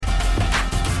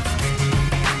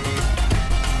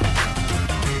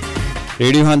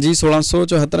Radio हांजी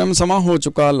 1674 समा हो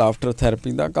चुका लाफ्टर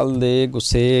थैरेपी का। कल दे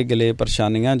गुस्से गिले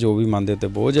परेशानियां जो भी मन दे उत्ते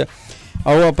बोझ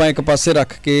आओ आपां एक पासे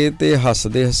रख के ते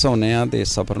हसदे हसाउने आ ते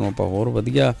इस सफ़र नूं आपां होर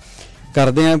वधिया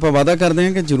करदे आं। आपां वादा करदे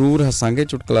आं कि जरूर हसांगे।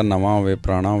 चुटकला नवां होवे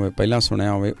पुराना होवे पहलां सुणिया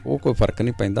होवे वो कोई फर्क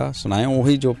नहीं पैंदा। सुणाओ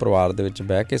उही जो परिवार दे विच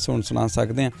बह के सुणा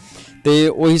सकदे आं ते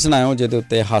उही सुणाओ जिहदे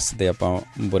उत्ते हसदे आपां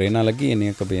बुरे ना लगी।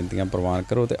 इन्नियां क बेनतियां प्रवान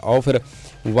करो ते आओ फिर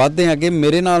वधदे अगे।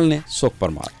 मेरे नाल ने सुख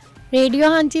परमार। रेडियो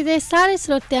हांजी दे सारे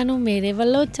ਸਰੋਤਿਆਂ ਨੂੰ ਮੇਰੇ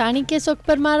ਵੱਲੋਂ ਚਾਣੀ ਕੇ ਸੁਖ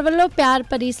ਪਰਮਾਰ ਵੱਲੋਂ ਪਿਆਰ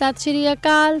ਭਰੀ ਸਤਿ ਸ਼੍ਰੀ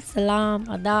ਅਕਾਲ, ਸਲਾਮ,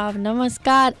 ਆਦਾਬ,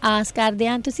 ਨਮਸਕਾਰ। ਆਸ ਕਰਦੇ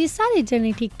ਹਾਂ ਤੁਸੀਂ ਸਾਰੇ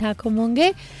ਜਣੇ ਠੀਕ ਠਾਕ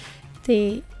ਹੋਵੋਗੇ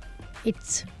ਤੇ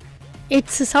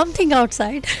ਇਟਸ ਸਮਥਿੰਗ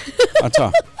ਆਊਟਸਾਈਡ।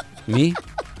 ਅੱਛਾ ਮੀ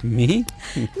ਨਹੀਂ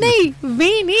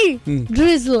ਵੀ ਨਹੀਂ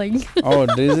ਡ੍ਰਿਜ਼ਲਿੰਗ। ਓ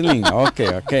ਡ੍ਰਿਜ਼ਲਿੰਗ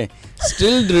ਓਕੇ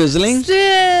ਸਟਿਲ ਡ੍ਰਿਜ਼ਲਿੰਗ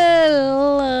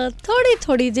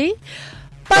ਥੋੜੀ ਜੀ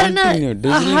ਪਰ ਨਾ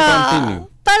ਕੰਟੀਨਿਊ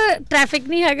पर ट्रैफिक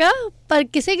नहीं हैगा पर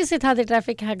किसी थां ते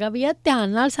ट्रैफिक हैगा भी आ।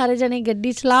 ध्यान नाल सारे जने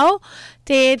गड्डी चलाओ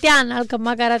ते ध्यान नाल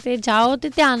कम्मां कारां ते जाओ ते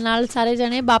ध्यान नाल सारे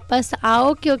जने वापस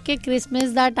आओ क्योंकि क्रिसमस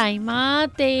दा टाइम आ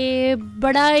ते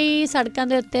बड़ा ही सड़कां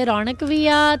दे उत्ते रौनक भी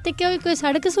आ ते कोई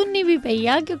सड़क सुननी भी पई आ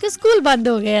क्योंकि स्कूल बंद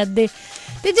हो गए अद्धे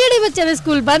ते जेहड़े बच्चे दे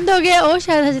स्कूल बंद हो गए वो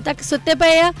शायद हजे तक सुत्ते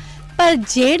पे आ। पर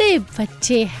ਜਿਹੜੇ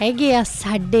ਬੱਚੇ ਹੈਗੇ ਆ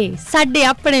ਸਾਡੇ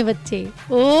ਆਪਣੇ ਬੱਚੇ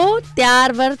ਉਹ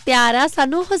ਤਿਆਰ ਆ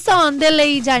ਸਾਨੂੰ ਹਸਾਉਣ ਦੇ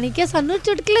ਲਈ, ਜਾਣੀ ਕਿ ਸਾਨੂੰ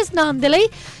ਚੁਟਕਲੇ ਸੁਣਾਉਣ ਦੇ ਲਈ।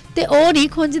 ਤੇ ਉਹ ਨਹੀਂ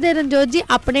ਖੁੰਝਦੇ ਰਣਜੋਤ ਜੀ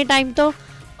ਆਪਣੇ ਟਾਈਮ ਤੋਂ।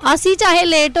 ਅਸੀਂ ਚਾਹੇ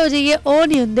ਲੇਟ ਹੋ ਜਾਈਏ ਉਹ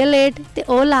ਨਹੀਂ ਹੁੰਦੇ ਲੇਟ ਤੇ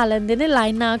ਉਹ ਲਾ ਲੈਂਦੇ ਨੇ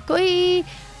ਲਾਈਨਾਂ, ਕੋਈ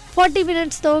 40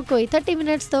 ਮਿੰਟਸ ਤੋਂ, ਕੋਈ 30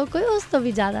 ਮਿੰਟਸ ਤੋਂ, ਕੋਈ ਉਸ ਤੋਂ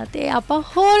ਵੀ ਜ਼ਿਆਦਾ। ਤੇ ਆਪਾਂ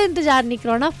ਹੋਰ ਇੰਤਜ਼ਾਰ ਨਹੀਂ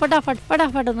ਕਰਾਉਣਾ,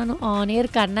 ਫਟਾਫਟ ਉਹਨਾਂ ਨੂੰ ਔਨ ਏਅਰ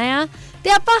ਕਰਨਾ ਆ ਤੇ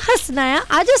ਆਪਾਂ ਹੱਸਣਾ ਆ।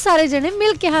 ਅੱਜ ਸਾਰੇ ਜਣੇ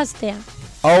ਮਿਲ ਕੇ ਹੱਸਦੇ ਆ।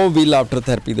 आओ भी लाफ्टर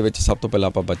थैरेपी ਦੇ ਵਿੱਚ ਸਭ ਤੋਂ ਪਹਿਲਾਂ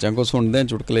ਆਪਾਂ ਬੱਚਿਆਂ ਕੋਲ ਸੁਣਦੇ ਹਾਂ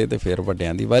ਚੁਟਕਲੇ ਤੇ ਫਿਰ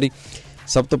ਵੱਡਿਆਂ ਦੀ ਵਾਰੀ।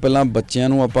 ਸਭ ਤੋਂ ਪਹਿਲਾਂ ਬੱਚਿਆਂ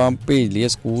ਨੂੰ ਆਪਾਂ ਭੇਜ ਲਈਏ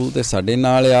ਸਕੂਲ ਤੇ ਸਾਡੇ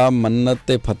ਨਾਲ ਆ ਮੰਨਤ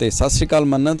ਤੇ ਫਤਿਹ। ਸਤਿ ਸ਼੍ਰੀ ਅਕਾਲ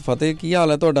ਮੰਨਤ, ਫਤਿਹ, ਕੀ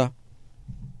ਹਾਲ ਹੈ ਤੁਹਾਡਾ?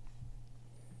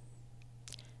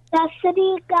 ਸਤਿ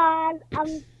ਸ਼੍ਰੀ ਅਕਾਲ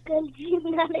ਅੰਕਲ ਜੀ,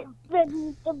 ਨਾਲੇ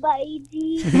ਬੰਤ ਬਾਈ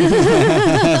ਜੀ।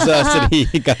 ਸਤਿ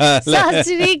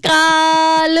ਸ਼੍ਰੀ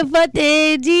ਅਕਾਲ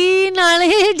ਫਤਿਹ ਜੀ,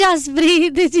 ਨਾਲੇ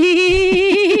ਜਸਪ੍ਰੀਤ ਜੀ।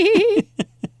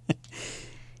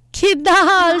 ਕਿੱਦਾਂ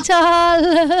ਹਾਲ ਚਾਲ?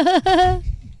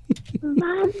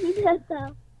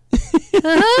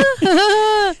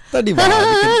 ਤੁਹਾਡੀ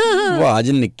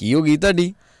ਆਵਾਜ਼ ਨਿੱਕੀ ਹੋ ਗਈ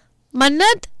ਤੁਹਾਡੀ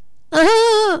ਮੰਨਤ,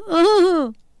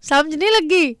 ਸਮਝ ਨਹੀਂ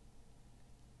ਲੱਗੀ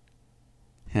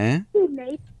ਹੈ?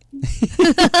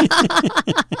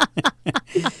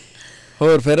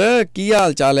 ਹੋਰ ਫਿਰ ਕੀ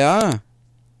ਹਾਲ ਚਾਲ ਆ?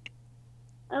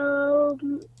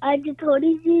 ਅੱਜ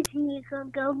ਥੋੜੀ ਜਿਹੀ ਠੀਕ ਹਾਂ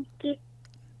ਕਿਉਂਕਿ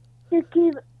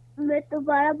ਮੈਂ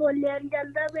ਦੁਬਾਰਾ ਬੋਲਿਆ ਨਹੀਂ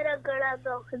ਜਾਂਦਾ, ਮੇਰਾ ਗਲਾ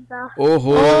ਦੁਖਦਾ।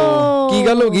 ਓਹੋ ਕੀ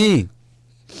ਗੱਲ ਹੋ ਗਈ?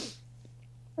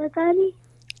 ਪਤਾ ਨਹੀਂ।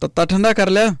 ਤੱਤਾ ਠੰਡਾ ਕਰ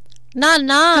ਲਿਆ? ਨਾ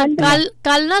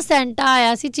ਕੱਲ ਨਾ ਸੈਂਟਾ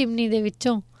ਆਇਆ ਸੀ ਚਿਮਨੀ ਦੇ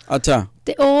ਵਿੱਚੋਂ। ਅੱਛਾ।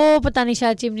 ਤੇ ਉਹ ਪਤਾ ਨਹੀਂ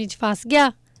ਸ਼ਾਇਦ ਚਿਮਨੀ 'ਚ ਫਸ ਗਿਆ।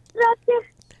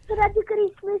 ਅੱਜ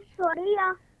ਕ੍ਰਿਸਮਸ ਥੋੜੀ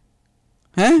ਆ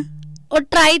ਹੈ। ਉਹ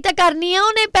ਟਰਾਈ ਤਾਂ ਕਰਨੀ ਆ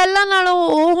ਉਹਨੇ ਪਹਿਲਾਂ ਨਾਲੋਂ।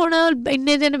 ਉਹ ਹੁਣ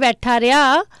ਇੰਨੇ ਦਿਨ ਬੈਠਾ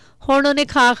ਰਿਹਾ, ਹੁਣ ਉਹਨੇ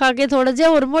ਖਾ ਕੇ ਥੋੜਾ ਜਿਹਾ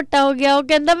ਹੋਰ ਮੋਟਾ ਹੋ ਗਿਆ। ਉਹ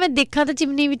ਕਹਿੰਦਾ ਮੈਂ ਦੇਖਾਂ ਤਾਂ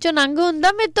ਚਿਮਨੀ ਵਿੱਚੋਂ ਲੰਘ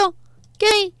ਹੁੰਦਾ ਮੇਰੇ ਤੋਂ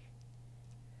ਕਿਉਂ?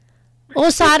 ਉਹ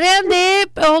ਸਾਰਿਆਂ ਦੇ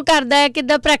ਉਹ ਕਰਦਾ ਹੈ,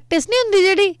 ਕਿੱਦਾਂ ਪ੍ਰੈਕਟਿਸ ਨਹੀਂ ਹੁੰਦੀ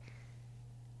ਜਿਹੜੀ।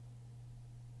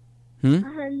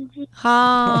 ਹਾਂਜੀ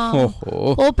ਹਾਂ,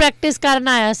 ਉਹ ਪ੍ਰੈਕਟਿਸ ਕਰਨ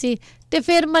ਆਇਆ ਸੀ ਤੇ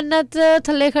ਫਿਰ ਮੰਨਤ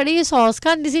ਥੱਲੇ ਖੜੀ ਸੌਸ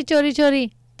ਖਾਂਦੀ ਸੀ ਚੋਰੀ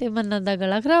ਤੇ ਮੰਨਤ ਦਾ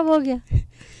ਗਲਾ ਖਰਾਬ ਹੋ ਗਿਆ।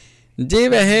 ਜੇ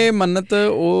ਵੈਸੇ ਮੰਨਤ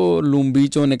ਉਹ ਲੂੰਬੀ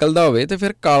ਚੋਂ ਨਿਕਲਦਾ ਹੋਵੇ ਤੇ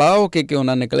ਫਿਰ ਕਾਲਾ ਹੋ ਕੇ ਕਿਉਂ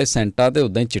ਨਾ ਨਿਕਲੇ? ਸੈਂਟਾ ਤੇ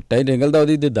ਉਦਾਂ ਹੀ ਚਿੱਟਾ ਹੀ ਨਿਕਲਦਾ,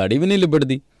 ਉਹਦੀ ਤੇ ਦਾੜੀ ਵੀ ਨਹੀਂ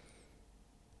ਲਿਬੜਦੀ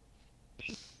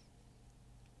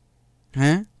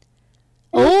ਹੈ।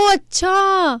 ਉਹ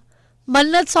ਅੱਛਾ,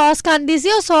 ਮੰਨਤ ਸੌਸ ਖਾਂਦੀ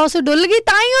ਸੀ, ਉਹ ਸੌਸ ਡੁੱਲ ਗਈ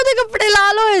ਤਾਂ ਹੀ ਉਹਦੇ ਕੱਪੜੇ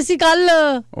ਲਾਲ ਹੋਏ ਸੀ ਕੱਲ।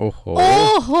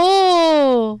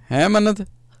 ਓਹੋ ਹੈ ਮੰਨਤ।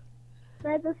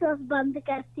 ਮੈਂ ਤਾਂ ਸੌਸ ਬੰਦ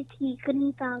ਕਰਤੀ, ਠੀਕ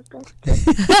ਨਹੀਂ ਤਾਂ ਕਰਕੇ।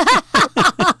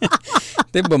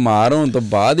 ਤੇ ਬਿਮਾਰ ਹੋਣ ਤੋਂ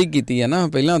ਬਾਅਦ ਹੀ ਕੀਤੀ ਹੈ ਨਾ,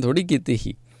 ਪਹਿਲਾਂ ਥੋੜੀ ਕੀਤੀ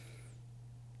ਸੀ।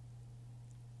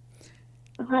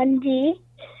 ਹਾਂਜੀ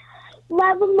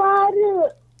ਮੈਂ ਬਿਮਾਰ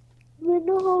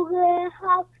ਮੈਨੂੰ ਹੋ ਗਿਆ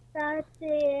ਹਫਤਾ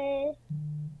ਤੇ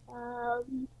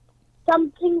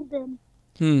ਸਮਥਿੰਗ ਦਿਨ।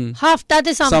 ਹਫਤਾ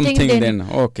ਤੇ ਸਮਥਿੰਗ ਦਿਨ।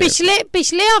 ਓਕੇ।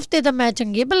 ਪਿਛਲੇ ਹਫਤੇ ਤਾਂ ਮੈਂ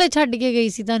ਚੰਗੇ ਭਲੇ ਛੱਡ ਕੇ ਗਈ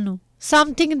ਸੀ ਤੁਹਾਨੂੰ।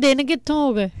 ਸਮਥਿੰਗ ਦਿਨ ਕਿੱਥੋਂ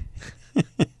ਹੋ ਗਏ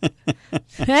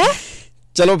ਹੈ?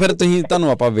 ਚਲੋ ਫਿਰ ਤੁਹਾਨੂੰ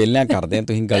ਆਪਾਂ ਵਿਹਲਿਆਂ ਕਰਦੇ ਹਾਂ,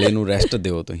 ਤੁਸੀਂ ਗਲੇ ਨੂੰ ਰੈਸਟ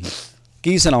ਦਿਓ। ਤੁਸੀਂ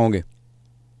ਕੀ ਸੁਣਾਓਗੇ?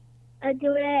 ਅੱਜ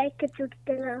ਮੈਂ ਇੱਕ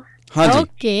ਚੁਟਕਲਾ। ਹਾਂਜੀ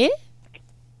ਓਕੇ।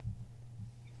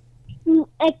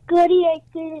 ਇੱਕ ਵਾਰੀ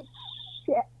ਇੱਕ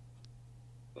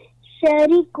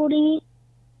ਸ਼ਹਿਰੀ ਕੁੜੀ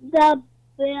ਦਾ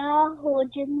ਵਿਆਹ ਹੋ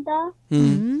ਜਾਂਦਾ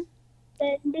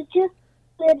ਪਿੰਡ 'ਚ।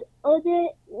 ਫਿਰ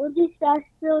ਉਹਦੀ ਸੱਸ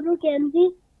ਉਹਨੂੰ ਕਹਿੰਦੀ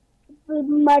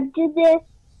ਮੱਝ ਦੇ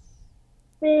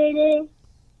ਪੇੜੇ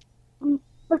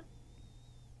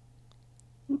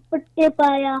ਪੱਠੇ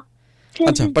ਪਾਇਆ।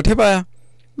 ਅੱਛਾ ਪੱਠੇ ਪਾਇਆ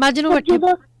ਮੱਝ ਨੂੰ ਪੱਠੇ।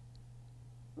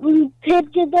 ਫਿਰ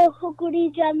ਜਦੋਂ ਉਹ ਕੁੜੀ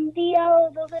ਜਾਂਦੀ ਆ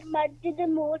ਉਦੋਂ ਫਿਰ ਮੱਝ ਦੇ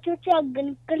ਮੂੰਹ ਚੋਂ ਝੱਗ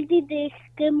ਨਿਕਲਦੀ ਦੇਖ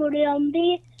ਕੇ ਮੁੜ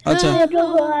ਆਉਂਦੀ। ਅੱਛਾ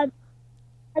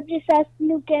ਅੱਜ ਸੱਸ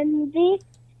ਨੂੰ ਕਹਿੰਦੀ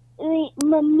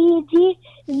ਮੰਮੀ ਜੀ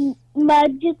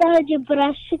ਮੱਝ ਤਾਂ ਹਜੇ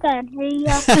ਬਰਸ਼ ਕਰ ਰਹੀ ਆ।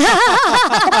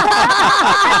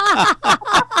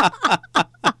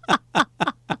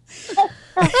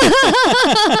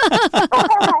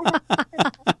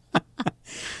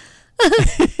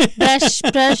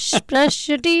 brush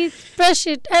your teeth, brush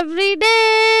it every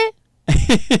day.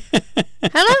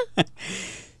 है ना?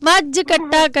 मज्ज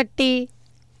कट्टा कट्टी,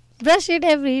 brush it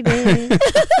every day.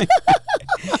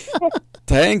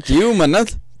 Thank you मन्नत।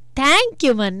 Thank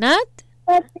you मन्नत।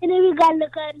 तेरे भी गल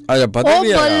कर। अच्छा पता भी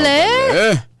है।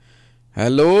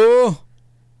 हेलो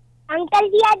अंकल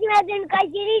जी आज मैं दिन का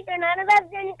श्री सुनाना था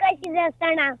दिन का श्री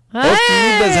दसना। ओ की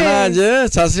दसना आज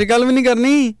सत श्री अकाल भी नहीं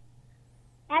करनी।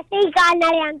 ਸਤਿ ਸ੍ਰੀ ਅਕਾਲ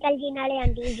ਨਾਲੇ ਅੰਕਲ ਜੀ ਨਾਲੇ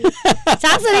ਆਂਟੀ ਜੀ।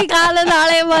 ਸਤਿ ਸ੍ਰੀ ਅਕਾਲ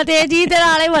ਨਾਲੇ ਮਤੇ ਜੀ ਤੇ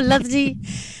ਨਾਲੇ ਵੱਲਤ ਜੀ।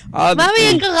 ਮੈਂ ਵੀ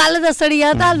ਇੱਕ ਗੱਲ ਦੱਸਣੀ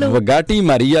ਆ ਤੁਹਾਨੂੰ। ਵਗਾਟੀ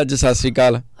ਮਾਰੀ ਅੱਜ ਸਤਿ ਸ੍ਰੀ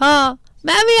ਅਕਾਲ। ਹਾਂ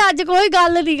ਮੈਂ ਵੀ ਅੱਜ ਕੋਈ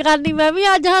ਗੱਲ ਨਹੀਂ ਕਰਨੀ ਮੈਂ ਵੀ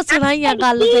ਅੱਜ ਹੱਸਣਾ ਹੀ ਆ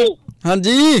ਗੱਲ ਤੇ।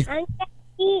 ਹਾਂਜੀ ਅੰਕਲ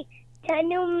ਜੀ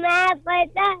ਤੁਹਾਨੂੰ ਮੈਂ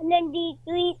ਪਤਾ ਲੰਡੀ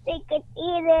ਚੂਈ ਤੇ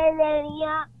ਕੱਟੀ ਦੇ ਦੇਣੀ ਆ।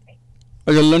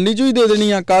 ਅੱਛਾ ਲੰਡੀ ਚੂਈ ਦੇ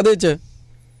ਦੇਣੀ ਆ ਕਾਹਦੇ ਚ?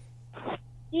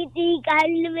 ਕੀਤੀ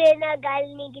ਕੱਲ ਮੇਰੇ ਨਾਲ ਗੱਲ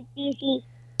ਨਹੀਂ ਕੀਤੀ ਸੀ।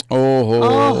 ਓਹੋ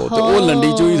ਤੇ ਉਹ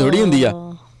ਲੰਡੀ ਚੂਈ ਥੋੜੀ ਹੁੰਦੀ ਆ।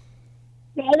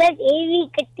 ਮੈਂ ਬਸ ਇਹ ਵੀ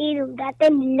ਕੱਟੀ ਦੂੰਗਾ ਤੇ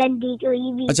ਲੰਡੀ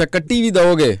ਚੂਈ ਵੀ। ਅੱਛਾ ਕੱਟੀ ਵੀ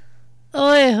ਦੋਗੇ?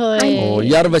 ਓਏ ਹੋਏ ਓ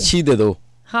ਯਾਰ ਵੱਛੀ ਦੇ ਦੋ।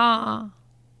 ਹਾਂ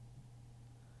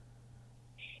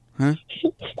ਹਾਂ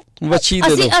ਵੱਛੀ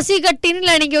ਦੇ ਦੋ। ਅਸੀਂ ਕੱਟੀ ਨਹੀਂ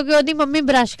ਲੈਣੀ ਕਿਉਂਕਿ ਉਹਦੀ ਮੰਮੀ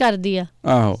ਬਰਸ਼ ਕਰਦੀ ਆ।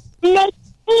 ਆਹੋ ਨਹੀਂ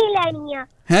ਲੈਣੀ ਆ।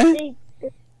 ਹੈ ਕੋਈ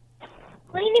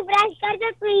ਨਹੀਂ ਬਰਸ਼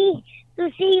ਕਰਦਾ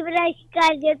ਤੁਸੀਂ ਬਰਸ਼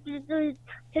ਕਰ ਜੇ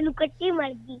ਤੈਨੂੰ ਕੱਟੀ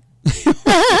ਮਰ ਗਈ।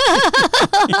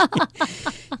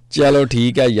 ਚਲੋ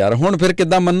ਠੀਕ ਹੈ ਯਾਰ ਹੁਣ ਫਿਰ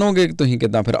ਕਿੱਦਾਂ ਮੰਨੋਗੇ ਤੁਸੀਂ?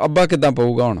 ਕਿੱਦਾਂ ਫਿਰ ਅੱਬਾ ਕਿੱਦਾਂ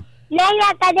ਪਊਗਾ ਹੁਣ? ਨਹੀਂ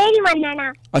ਮੈਂ ਕਦੇ ਨਹੀਂ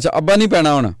ਮੰਨਣਾ। ਅੱਛਾ ਅੱਬਾ ਨਹੀਂ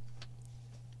ਪੈਣਾ ਹੁਣ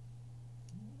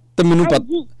ਤੇ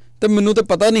ਮੈਨੂੰ ਤੇ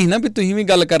ਪਤਾ ਨਹੀਂ ਨਾ ਵੀ ਤੁਸੀਂ ਵੀ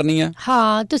ਗੱਲ ਕਰਨੀ ਆ।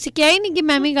 ਹਾਂ ਤੁਸੀਂ ਕਿਹਾ ਹੀ ਨਹੀਂ ਕਿ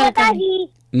ਮੈਂ ਵੀ ਗੱਲ ਕਰਨੀ।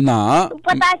 ਨਾ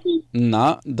ਪਤਾ ਸੀ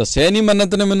ਨਾ ਦੱਸਿਆ ਨਹੀਂ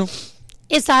ਮੰਨਤ ਨੇ ਮੈਨੂੰ।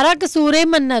 ਇਹ ਸਾਰਾ ਕਸੂਰ ਹੀ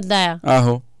ਮੰਨਤ ਦਾ ਆ।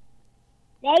 ਆਹੋ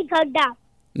ਨਹੀਂ ਤੁਹਾਡਾ।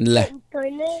 ਲੈ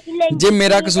ਜੇ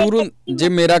ਮੇਰਾ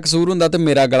ਕਸੂਰ ਹੁੰਦਾ ਤੇ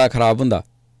ਮੇਰਾ ਗਲਾ ਖਰਾਬ ਹੁੰਦਾ।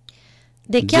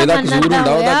 ਦੇਖਿਆ ਕਸੂਰ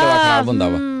ਹੁੰਦਾ ਉਹਦਾ ਗਲਾ ਖਰਾਬ ਹੁੰਦਾ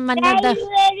ਵਾ। ਮੰਨਤ ਦਾ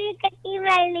ਮੇਰੀ ਕੱਟੀ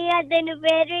ਮਿਲਣੀ ਆ ਤੈਨੂੰ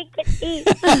ਮੇਰੀ ਕੱਟੀ।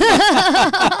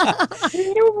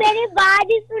 ਤੂੰ ਮੇਰੀ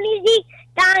ਆਵਾਜ਼ ਸੁਣੀ ਸੀ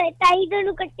ਤਾਈ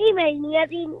ਤੈਨੂੰ ਕੱਟੀ ਮਿਲਣੀ ਆ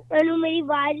ਤੈਨੂੰ ਮੇਰੀ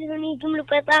ਆਵਾਜ਼ ਸੁਣੀ ਤੁਹਾਨੂੰ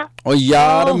ਪਤਾ। ਓ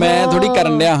ਯਾਰ ਮੈਂ ਥੋੜੀ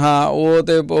ਕਰਨ ਡਿਆ। ਹਾਂ ਉਹ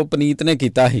ਤੇ ਉਹ ਪਨੀਤ ਨੇ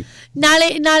ਕੀਤਾ ਸੀ।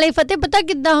 ਨਾਲੇ ਫਤਿਹ ਪਤਾ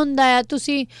ਕਿੱਦਾਂ ਹੁੰਦਾ ਆ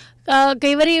ਤੁਸੀਂ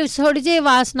ਕਈ ਵਾਰੀ ਥੋੜੀ ਜਿਹੀ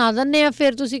ਆਵਾਜ਼ ਸੁਣਾ ਦਿੰਦੇ ਆ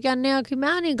ਫਿਰ ਤੁਸੀਂ ਕਹਿੰਦੇ ਆ ਕਿ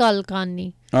ਮੈਂ ਨਹੀਂ ਗੱਲ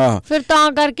ਕਰਨੀ। ਫਿਰ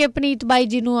ਤਾਂ ਕਰਕੇ ਪਨੀਤ ਬਾਈ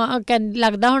ਜੀ ਨੂੰ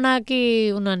ਲੱਗਦਾ ਹੋਣਾ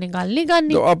ਕਿ ਉਹਨਾਂ ਨੇ ਗੱਲ ਨਹੀਂ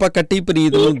ਕਰਨੀ। ਆਪਾਂ ਕੱਟੀ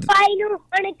ਪਨੀਤ ਨੂੰ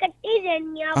ਕੱਟੀ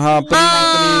ਦੇਣੀ ਆ। ਹਾਂ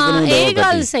ਪਨੀਤ ਨੂੰ ਇਹ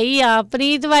ਗੱਲ ਸਹੀ ਆ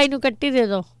ਪਨੀਤ ਬਾਈ ਨੂੰ ਕੱਟੀ ਦੇ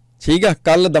ਦੋ। ਠੀਕ ਆ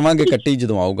ਕੱਲ ਦਵਾਂਗੇ ਕੱਟੀ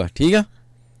ਜਦੋਂ ਆਊਗਾ। ਠੀਕ ਆ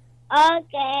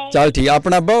ਓਕੇ ਚੱਲ ਠੀਕ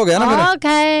ਆਪਣਾ ਅੱਬਾ ਹੋ ਗਿਆ ਨਾ ਫਿਰ।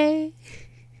 Okay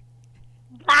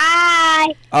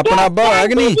bye. ਆਪਣਾ ਅੱਬਾ ਹੋਇਆ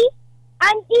ਕਿ ਨਹੀਂ?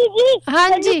 ਆਂਟੀ ਜੀ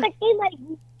ਹਾਂਜੀ ਕੱਟੀ ਮਰ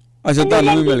ਗਈ। ਅੱਛਾ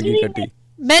ਤੁਹਾਨੂੰ ਵੀ ਮਿਲ ਗਈ ਕੱਟੀ।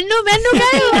 ਮੈਨੂੰ ਕਹੇ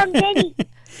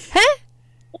ਹੈ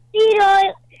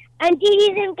ਆਂਟੀ ਜੀ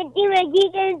ਨੂੰ ਕੱਟੀ ਮਰ ਗਈ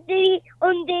ਕਹਿੰਦੀ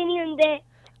ਆਉਂਦੇ ਨਹੀਂ ਹੁੰਦੇ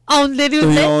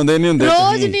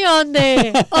ਰੋਜ਼ ਨਹੀਂ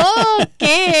ਆਉਂਦੇ।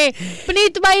 ਓਕੇ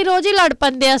ਪਨੀਤ ਬਾਈ ਰੋਜ਼ ਹੀ ਲੜ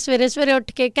ਪੈਂਦੇ ਆ ਸਵੇਰੇ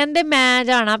ਉੱਠ ਕੇ ਕਹਿੰਦੇ ਮੈਂ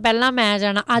ਜਾਣਾ ਪਹਿਲਾਂ ਮੈਂ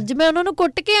ਜਾਣਾ। ਅੱਜ ਮੈਂ ਉਹਨਾਂ ਨੂੰ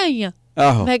ਕੁੱਟ ਕੇ ਆਈ ਆ।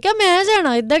 ਆਹੋ ਮੈਂ ਕਿਹਾ ਮੈਂ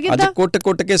ਜਾਣਾ ਏਦਾਂ ਕਿੱਦਾਂ? ਅੱਜ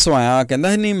ਕੁੱਟ ਕੇ ਸਵਾਇਆ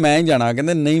ਕਹਿੰਦਾ ਨਹੀਂ ਮੈਂ ਹੀ ਜਾਣਾ।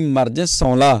 ਕਹਿੰਦੇ ਨਹੀਂ ਮਰ ਜਾ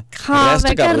ਸੌਂ ਲਾ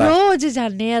ਰੈਸਟ ਕਰ ਲੈ। ਰੋਜ਼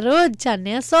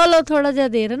ਜਾਂਦੇ ਆ ਸੌ ਲੋ ਥੋੜਾ ਜਿਹਾ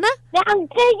ਦੇਰ ਨਾ। ਮੈਂ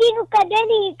ਅੰਕਲ ਜੀ ਨੂੰ ਕਦੇ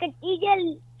ਨਹੀਂ ਕੱਟੀ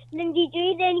ਜਲ ਲੰਜੀ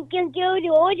ਚੂਈ ਦੇਣੀ ਕਿਉਂਕਿ ਉਹ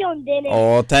ਰੋਜ਼ ਆਉਂਦੇ ਨੇ।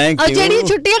 Oh thank you. ਜਿਹੜੀ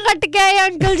ਛੁੱਟੀਆਂ ਕੱਟ ਕੇ ਆਏ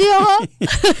ਅੰਕਲ ਜੀ ਉਹ।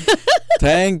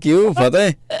 ਥੈਂਕ ਯੂ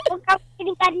ਫਤਿਹ। ਉਹ ਕੰਮ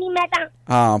ਨਹੀਂ ਕਰਨੀ ਮੈਂ ਤਾਂ।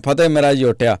 ਹਾਂ ਫਤਿਹ ਮੇਰਾ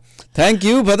ਜੋਟਿਆ। Thank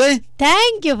you Fateh.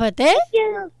 Thank you Fateh.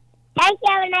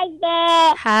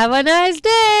 Have a nice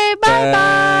day. Bye bye.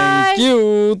 Thank you.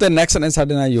 ਤੇ ਨੈਕਸਟ ਨੇ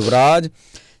ਸਾਡੇ ਨਾਲ ਯੁਵਰਾਜ।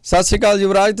 ਸਤਿ ਸ਼੍ਰੀ ਅਕਾਲ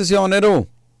ਯੁਵਰਾਜ ਤੁਸੀਂ ਆਉਣੇ ਰਹੋ।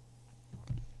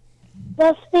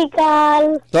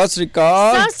 ਸਤਿ ਸ਼੍ਰੀ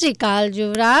ਅਕਾਲ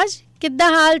ਯੁਵਰਾਜ ਕਿੱਦਾਂ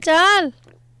ਹਾਲ ਚਾਲ?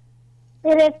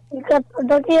 ਮੇਰੇ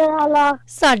ਕੀ ਹਾਲ ਆ?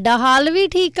 ਸਾਡਾ ਹਾਲ ਵੀ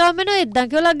ਠੀਕ ਆ। ਮੈਨੂੰ ਏਦਾਂ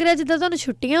ਕਿਉਂ ਲੱਗ ਰਿਹਾ ਜਿੱਦਾਂ ਤੁਹਾਨੂੰ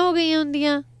ਛੁੱਟੀਆਂ ਹੋ ਗਈਆਂ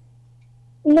ਹੁੰਦੀਆਂ?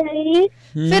 ਨਹੀਂ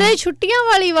ਫਿਰ ਇਹ ਛੁੱਟੀਆਂ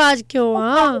ਵਾਲੀ ਆਵਾਜ਼ ਕਿਉਂ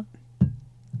ਆ?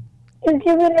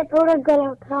 ਕਿਉਂਕਿ ਮੇਰਾ ਥੋੜਾ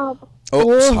ਗਲਾ ਖਰਾਬ।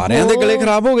 ਉਹ ਸਾਰਿਆਂ ਦੇ ਗਲੇ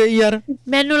ਖਰਾਬ ਹੋ ਗਏ ਯਾਰ।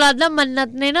 ਮੈਨੂੰ ਲੱਗਦਾ ਮੰਨਤ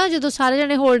ਨੇ ਨਾ ਜਦੋਂ ਸਾਰੇ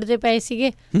ਜਣੇ ਹੋਲਡ ਤੇ ਪਏ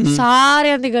ਸੀਗੇ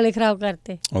ਸਾਰਿਆਂ ਦੇ ਗਲੇ ਖਰਾਬ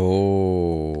ਕਰਤੇ।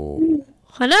 ਓ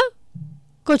ਹਨਾ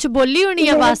ਕੁਛ ਬੋਲੀ ਹੋਣੀ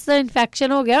ਆ ਬਸ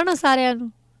ਇਨਫੈਕਸ਼ਨ ਹੋ ਗਿਆ ਹੋਣਾ ਸਾਰਿਆਂ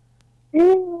ਨੂੰ।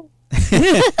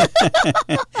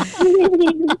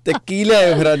 ਤੇ ਕੀ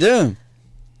ਲਿਆਏ ਫਿਰ ਅੱਜ?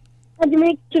 ਅੱਜ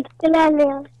ਮੈਂ ਚੁਟਕਲਾ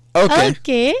ਲਿਆ।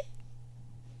 ਓਕੇ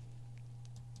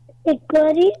ਇੱਕ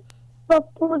ਵਾਰੀ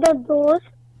ਪੱਪੂ ਦਾ ਦੋਸਤ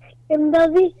ਕਹਿੰਦਾ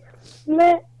ਵੀ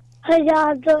ਮੈਂ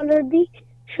 $1000 ਦੀ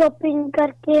ਸ਼ੋਪਿੰਗ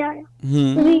ਕਰਕੇ ਆਇਆ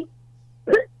ਵੀ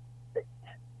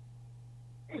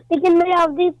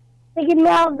ਲੇਕਿਨ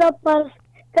ਮੈਂ ਆਪਦਾ ਪਰਸ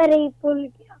ਘਰੇ ਹੀ ਭੁੱਲ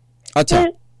ਗਿਆ। ਅੱਛਾ।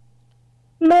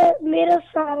 ਮੇਰਾ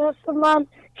ਸਾਰਾ ਸਮਾਨ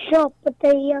ਸ਼ੌਪ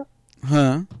ਤੇ ਹੀ ਆ।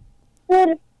 ਹਾਂ।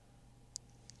 ਫਿਰ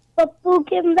ਪੱਪੂ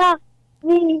ਕਹਿੰਦਾ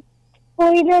ਵੀ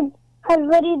ਕੋਈ ਨਾ ਹਰ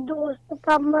ਵਾਰੀ ਦੋਸਤ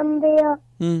ਕੰਮ ਆਉਂਦੇ ਆ।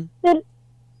 ਫਿਰ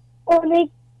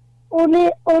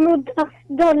ਉਹਨੂੰ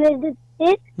 $10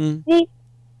 ਦਿੱਤੇ ਵੀ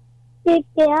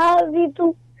ਕਿਹਾ ਵੀ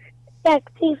ਤੂੰ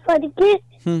ਟੈਕਸੀ ਫੜ ਕੇ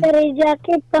ਘਰੇ ਜਾ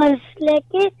ਕੇ ਪਰਸ ਲੈ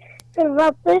ਕੇ ਫਿਰ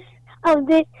ਵਾਪਸ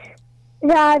ਆਪਦੇ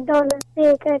 $1000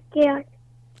 ਪੇ ਕਰਕੇ ਆ।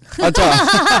 ਅੱਛਾ।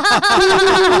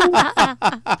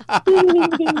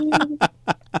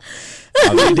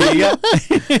 ਠੀਕ ਹੈ।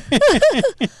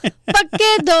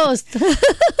 ਪੱਕੇ ਦੋਸਤ।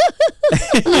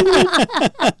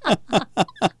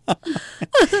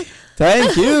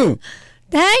 Thank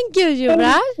you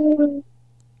Yuvraj.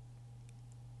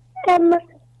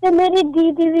 ਤੇ ਮੇਰੀ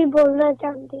ਦੀਦੀ ਵੀ ਬੋਲਣਾ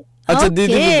ਚਾਹੁੰਦੀ। ਅੱਛਾ,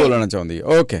 ਦੀਦੀ ਵੀ ਬੋਲਣਾ ਚਾਹੁੰਦੀ ਹੈ।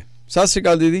 ਓਕੇ, ਸਤਿ ਸ਼੍ਰੀ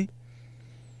ਅਕਾਲ ਦੀਦੀ।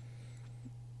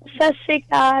 ਸਤਿ ਸ਼੍ਰੀ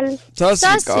ਅਕਾਲ। ਸਤਿ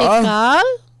ਸ਼੍ਰੀ ਅਕਾਲ।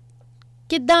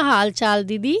 ਕਿੱਦਾਂ ਹਾਲ ਚਾਲ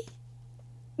ਦੀਦੀ?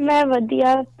 ਮੈਂ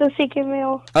ਵਧੀਆ, ਤੁਸੀਂ ਕਿਵੇਂ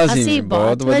ਹੋ? ਅਸੀਂ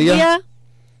ਬਹੁਤ ਵਧੀਆ।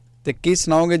 ਤੇ ਕੀ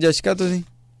ਸੁਣਾਓਗੇ ਜਸ਼ਕਾ ਤੁਸੀਂ?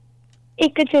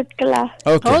 ਇੱਕ ਚੁਟਕਲਾ।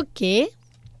 ਓਕੇ।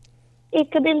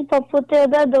 ਇੱਕ ਦਿਨ ਪੱਪੂ ਤੇ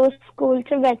ਉਹਦਾ ਦੋਸਤ ਸਕੂਲ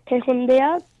 'ਚ ਬੈਠੇ ਹੁੰਦੇ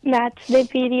ਆ ਮੈਥਸ ਦੇ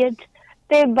ਪੀਰੀਅਡ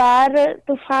ਤੇ ਬਾਹਰ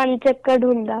ਤੂਫਾਨ ਚੱਕਰ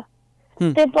ਹੁੰਦਾ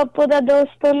ਤੇ ਪੱਪੂ ਦਾ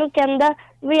ਦੋਸਤ ਉਹਨੂੰ ਕਹਿੰਦਾ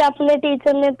ਵੀ ਆਪਣੇ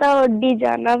ਟੀਚਰ ਨੇ ਤਾਂ ਉੱਡ ਹੀ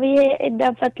ਜਾਣਾ ਵੀ ਇਹ ਏਡਾ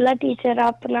ਪਤਲਾ ਟੀਚਰ ਆ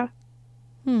ਆਪਣਾ।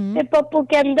 ਤੇ ਪੱਪੂ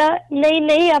ਕਹਿੰਦਾ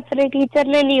ਨਹੀਂ ਆਪਣੇ ਟੀਚਰ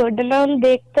ਨੇ ਨਹੀਂ ਉੱਡਣਾ। ਉਹਨੂੰ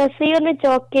ਦੇਖਤਾ ਸੀ ਉਹਨੇ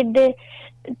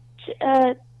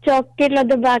ਚੌਕੇ ਨਾਲ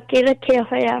ਦਬਾ ਕੇ ਰੱਖਿਆ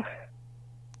ਹੋਇਆ।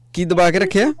 ਕੀ ਦਬਾ ਕੇ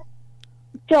ਰੱਖਿਆ?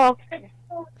 ਚੌਕ।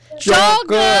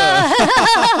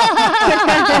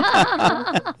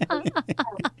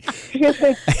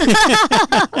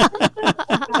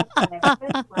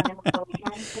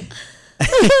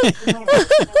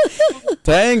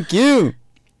 Thank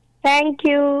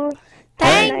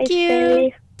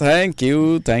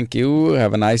you.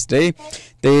 Have a nice day.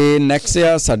 ਤੇ ਨੈਕਸਟ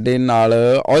ਆ ਸਾਡੇ ਨਾਲ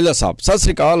ਔਜਲਾ ਸਾਹਿਬ। ਸਤਿ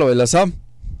ਸ਼੍ਰੀ ਅਕਾਲ ਔਜਲਾ ਸਾਹਿਬ।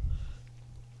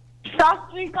 ਸਤਿ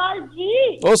ਸ਼੍ਰੀ ਅਕਾਲ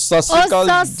ਜੀ। ਉਹ ਸਤਿ ਸ਼੍ਰੀ ਅਕਾਲ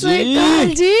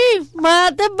ਜੀ।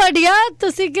 ਮੈਂ ਤੇ ਬੜੀਆ,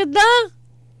 ਤੁਸੀਂ ਕਿੱਦਾਂ?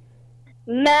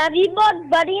 ਮੈਂ ਵੀ ਬਹੁਤ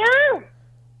ਬੜੀਆ।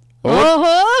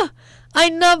 ਓਹੋ,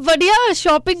 ਇੰਨਾ ਵਧੀਆ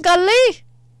ਸ਼ਾਪਿੰਗ ਕਰ ਲਈ?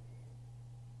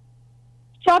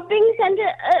 ਸ਼ਾਪਿੰਗ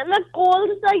ਸੈਂਟਰ ਮੈਂ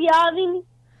ਕੋਲਸ ਦਾ ਯਾਦ ਹੀ ਨਹੀਂ।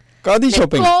 ਕਾਦੀ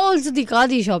ਸ਼ਾਪਿੰਗ? ਕੋਲਸ ਦੀ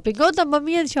ਕਾਦੀ ਸ਼ਾਪਿੰਗ? ਉਹ ਤਾਂ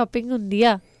ਮੰਮੀਆਂ ਦੀ ਸ਼ਾਪਿੰਗ ਹੁੰਦੀ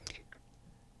ਆ।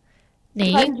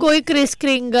 ਨਹੀਂ, ਕੋਈ ਕ੍ਰਿਸ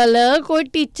ਕ੍ਰਿੰਗਲ, ਕੋਈ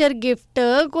ਟੀਚਰ ਗਿਫਟ,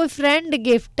 ਕੋਈ ਫਰੈਂਡ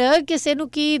ਗਿਫਟ, ਕਿਸੇ ਨੂੰ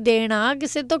ਕੀ ਦੇਣਾ,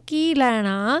 ਕਿਸੇ ਤੋਂ ਕੀ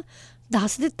ਲੈਣਾ,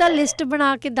 ਦੱਸ ਦਿੱਤਾ? ਲਿਸਟ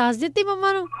ਬਣਾ ਕੇ ਦੱਸ ਦਿੱਤੀ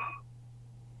ਮੰਮਾ ਨੂੰ?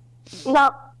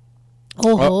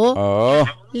 ਓਹੋ,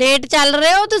 ਲੇਟ ਚੱਲ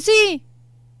ਰਹੇ ਹੋ ਤੁਸੀਂ।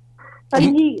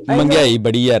 ਮਹਿੰਗਾਈ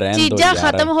ਬੜੀ ਆ, ਰਹਿਣ ਦੋ ਯਾਰ। ਚੀਜ਼ਾਂ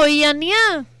ਖਤਮ ਹੋਈ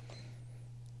ਜਾਂਦੀਆਂ।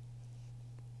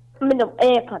 ਮੈਨੂੰ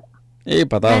ਇਹ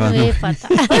ਪਤਾ।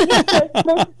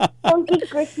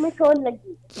 ਕ੍ਰਿਸਮਸ ਹੋਣ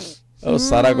ਲੱਗੀ। ਉਹ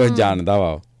ਸਾਰਾ ਕੁਝ ਜਾਣਦਾ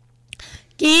ਵਾ।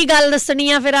 ਕੀ ਗੱਲ ਦੱਸਣੀ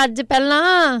ਆ ਫਿਰ ਅੱਜ?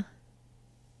 ਪਹਿਲਾਂ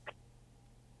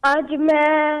ਅੱਜ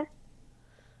ਮੈਂ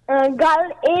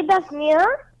ਗੱਲ ਇਹ ਦੱਸਣੀ ਆ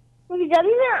ਜਦ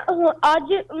ਮੈਂ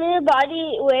ਅੱਜ ਮੈਂ ਬਾਰੀ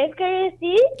ਵੇਟ ਕਰ ਰਹੀ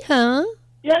ਸੀ। ਹਾਂ।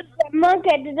 ਜਦ ਮੈਂ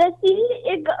ਖੇਡਦਾ ਸੀ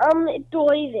ਇੱਕ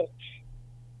ਟੋਏ ਵਿੱਚ।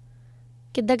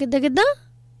 ਕਿੱਦਾਂ?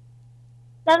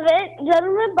 ਜਦ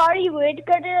ਮੈਂ ਬਾਰੀ ਵੇਟ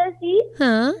ਕਰ ਰਿਹਾ ਸੀ।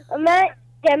 ਹਾਂ। ਮੈਂ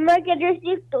ਗੇਮਾਂ ਖੇਡ ਰਹੀ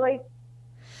ਸੀ ਟੋਏ।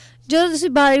 ਜਦੋਂ ਤੁਸੀਂ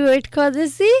ਬਾਰੀ ਵੇਟ ਕਰਦੇ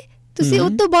ਸੀ, ਤੁਸੀਂ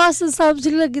ਉਸ ਤੋਂ ਬਾਅਦ ਸਮਝ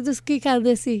ਲੱਗੀ ਤੁਸੀਂ ਕੀ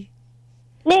ਕਰਦੇ ਸੀ?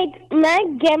 ਨਹੀਂ, ਮੈਂ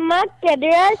ਗੇਮਾਂ ਖੇਡ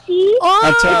ਰਿਹਾ ਸੀ।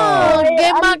 ਅੱਛਾ,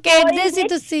 ਗੇਮਾਂ ਖੇਡਦੇ ਸੀ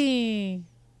ਤੁਸੀਂ?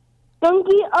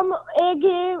 ਕਿਉਂਕਿ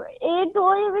ਇਹ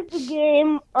ਟੋਏ ਵਿੱਚ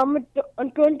ਗੇਮ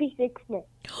 26 ਨੇ।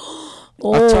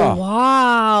 ਅੱਛਾ,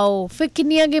 ਵਾਓ। ਫਿਰ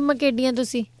ਕਿੰਨੀਆਂ ਗੇਮਾਂ ਖੇਡੀਆਂ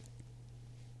ਤੁਸੀਂ?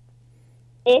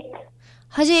 ਇੱਕ।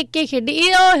 ਹਜੇ ਇੱਕ ਹੀ ਖੇਡੀ?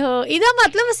 ਇਹਦਾ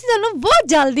ਮਤਲਬ ਅਸੀਂ ਤੁਹਾਨੂੰ ਬਹੁਤ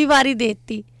ਜਲਦੀ ਵਾਰੀ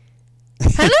ਦੇਤੀ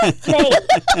ਹੈ ਨਾ? ਨਹੀਂ,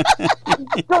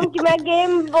 ਕਿਉਂਕਿ ਮੈਂ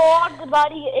ਗੇਮ ਬਹੁਤ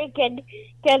ਵਾਰੀ ਖੇਡ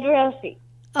ਰਿਹਾ ਸੀ।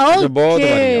 ਬਹੁਤ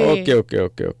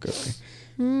ਵਧੀਆ। ਓਕੇ।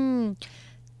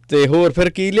 ਤੇ ਹੋਰ ਫਿਰ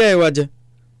ਕੀ ਲਿਆਇਓ ਅੱਜ?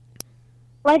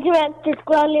 ਅੱਜ ਮੈਂ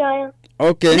ਚੁਟਕਲਾ ਲਿਆਇਆ।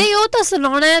 ਓਕੇ। ਨਹੀਂ, ਉਹ ਤਾਂ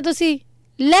ਸੁਣਾਉਣਾ ਹੈ। ਤੁਸੀਂ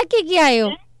ਲੈ ਕੇ ਕੀ ਆਏ ਹੋ?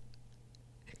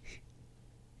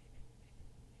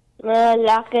 ਮੈਂ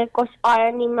ਲਾ ਕੇ ਕੁਛ ਆਇਆ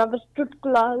ਨਹੀਂ, ਮੈਂ ਬਸ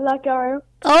ਚੁਟਕਲਾ ਲਾ ਕੇ ਆਇਆ।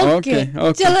 ਓਕੇ,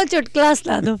 ਚਲੋ ਚੁਟਕਲਾ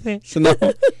ਸੁਣਾ ਦੋ ਫਿਰ। ਸੁਣਾ।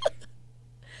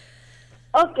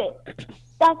 ਓਕੇ,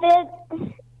 ਤਾਂ ਫਿਰ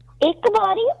ਇੱਕ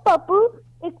ਵਾਰੀ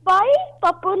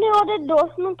ਪੱਪੂ ਨੇ ਉਹਦੇ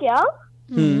ਦੋਸਤ ਨੂੰ ਕਿਹਾ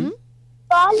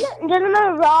ਕੱਲ ਜਦ ਮੈਂ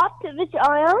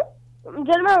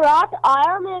ਰਾਤ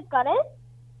ਆਇਆ ਮੇਰੇ ਘਰੇ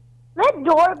मैं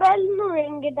डोरबेल ਨੂੰ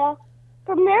ਰਿੰਗ ਕੀਤਾ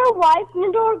ਤੇ ਮੇਰਾ ਵਾਈਫ ਨੇ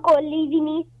ਡੋਰ ਖੋਲੀ ਵੀ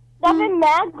ਨਹੀਂ ਤਾਂ ਫਿਰ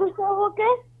ਮੈਂ ਗੁੱਸਾ ਹੋ ਕੇ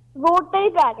ਰੋਡ ਤੇ ਹੀ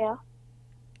ਪੈ ਗਿਆ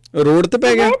ਰੋਡ ਤੇ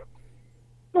ਪੈ ਗਿਆ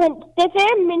ਤੇ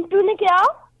ਫਿਰ ਮਿੰਟੂ ਨੇ ਕਿਹਾ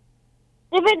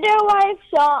ਤੇ ਫਿਰ their wife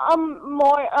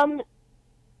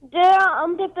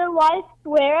ਤੇ ਫਿਰ ਵਾਈਫ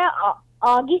ਸਵੇਰੇ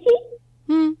ਆ ਗਈ ਸੀ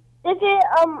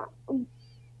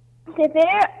ਤੇ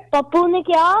ਫਿਰ ਪੱਪੂ ਨੇ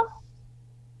ਕਿਹਾ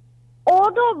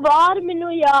ਉਦੋਂ ਬਾਅਦ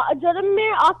ਮੈਨੂੰ ਜਦੋਂ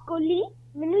ਮੈਂ ਅੱਖ ਖੋਲੀ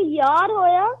ਮੈਨੂੰ ਯਾਦ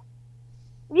ਹੋਇਆ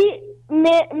ਵੀ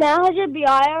ਮੈਂ ਹਜੇ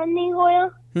ਵਿਆਹਿਆ ਨਹੀਂ ਹੋਇਆ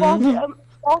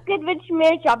ਪਾਕਟ ਵਿੱਚ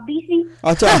ਮੇਰੀ ਚਾਬੀ ਸੀ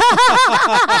ਅੱਛਾ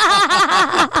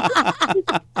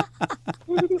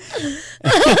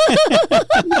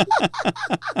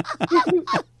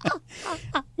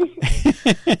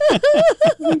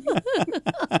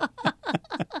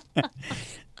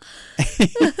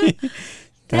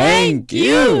Thank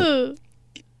you.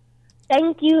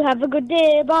 Thank you. Have a good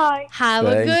day. Bye. Have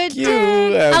a good you.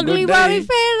 day. Have a ਅਗਲੀ good ਵਾਰੀ day.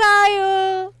 ਫੇਰ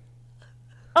ਆਇਓ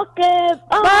Okay.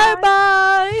 Bye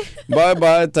bye bye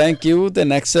bye thank you ਤੇ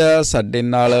ਨੈਕਸਟ ਸਾਡੇ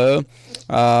ਨਾਲ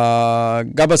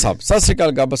ਗੱਬਾ ਸਾਹਿਬ ਸਤਿ ਸ਼੍ਰੀ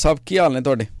ਅਕਾਲ ਗੱਬਾ ਸਾਹਿਬ ਕੀ ਹਾਲ ਨੇ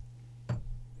ਤੁਹਾਡੇ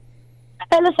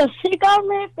हेलो सत श्री अकाल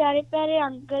मेरे प्यारे प्यारे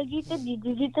अंकल जी ते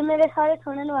दीदी जी ते मेरे सारे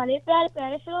सुनने वाले प्यारे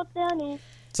प्यारे श्रोते ने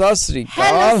ਸਤਿ ਸ਼੍ਰੀ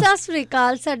ਹੈਲੋ ਅਕਾਲ ਸਤਿ ਸ੍ਰੀ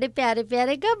ਅਕਾਲ ਸਾਡੇ ਪਿਆਰੇ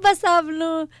ਪਿਆਰੇ ਗੱਬਾ ਸਾਹਿਬ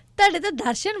ਨੂੰ ਤੁਹਾਡੇ ਤਾਂ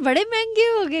ਦਰਸ਼ਨ ਬੜੇ ਮਹਿੰਗੇ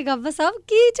ਹੋ ਗਏ ਗੱਬਾ ਸਾਹਿਬ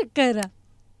ਕੀ ਚੱਕਰ ਆ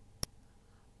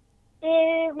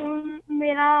ਤੇ ਹੁਣ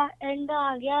ਮੇਰਾ ਐਂਡ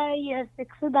ਆ ਗਿਆ ਈਅਰ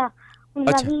 6 ਦਾ ਹੁਣ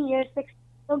ਮੈਂ ਵੀ ਈਅਰ 6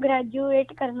 ਤੋਂ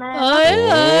ਗ੍ਰੈਜੂਏਟ ਕਰਨਾ ਹੈ ਓਏ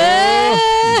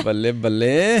ਹੋਏ ਬੱਲੇ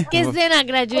ਬੱਲੇ ਕਿਸ ਦਿਨ ਆ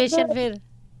ਗ੍ਰੈਜੂਏਸ਼ਨ ਫਿਰ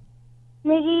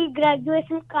ਮੇਰੀ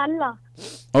ਗ੍ਰੈਜੂਏਸ਼ਨ ਕੱਲ ਆ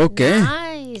ਓਕੇ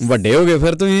ਨਾਈਸ ਵੱਡੇ ਹੋ ਗਏ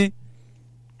ਫਿਰ ਤੁਸੀਂ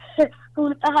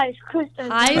ਸਕੂਲ ਤਾਂ ਹਾਈ ਸਕੂਲ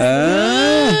ਹਾਈ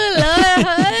ਸਕੂਲ ਓਏ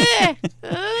ਹੋਏ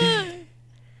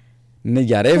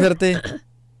ਨਜ਼ਾਰੇ ਫਿਰ ਤੇ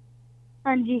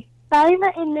ਹਾਂਜੀ ਸਾਰੀ ਮੈਂ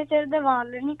ਇੰਨੇ ਚਿਰ ਦੇ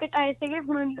ਵਾਲ ਨਹੀਂ ਕਟਾਏ ਸੀਗੇ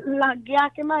ਹੁਣ ਲੱਗ ਗਿਆ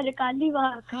ਕਿ ਮੈਂ ਅਜੇ ਕੱਲ ਹੀ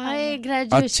ਵਾਲ ਹਾਏ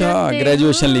ਗ੍ਰੈਜੂਏਸ਼ਨ ਅੱਛਾ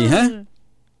ਗ੍ਰੈਜੂਏਸ਼ਨ ਲਈ ਹੈ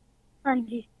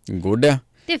ਹਾਂਜੀ ਗੁੱਡ ਆ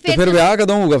ਤੇ ਤੇ ਫਿਰ ਵਿਆਹ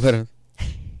ਕਦੋਂ ਹੋਊਗਾ ਫਿਰ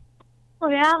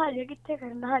ਵਿਆਹ ਹਜੇ ਕਿੱਥੇ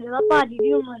ਕਰਨਾ ਹਜੇ ਤਾਂ ਭਾਜੀ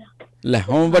ਦੀ ਉਮਰ ਆ ਲੈ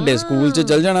ਹੁਣ ਵੱਡੇ ਸਕੂਲ ਚ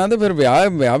ਚਲ ਜਾਣਾ ਤੇ ਫਿਰ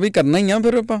ਵਿਆਹ ਵੀ ਕਰਨਾ ਹੀ ਆ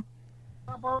ਫਿਰ ਆਪਾਂ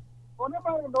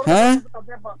ਹੈਂ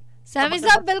ਸੈਮੀ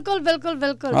ਸਾਹਿਬ ਬਿਲਕੁਲ ਬਿਲਕੁਲ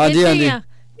ਬਿਲਕੁਲ ਹਾਂਜੀ, ਹਾਂਜੀ।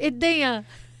 ਇਦਾਂ ਹੀ ਆ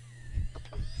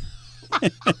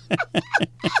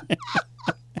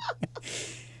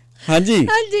ਹਾਂਜੀ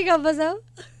ਹਾਂਜੀ ਗੱਬਾ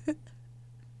ਸਾਹਿਬ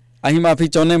ਅਸੀਂ ਮਾਫੀ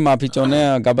ਚਾਹੁੰਦੇ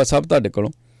ਆ ਗੱਬਾ ਸਾਹਿਬ ਤੁਹਾਡੇ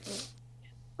ਕੋਲੋਂ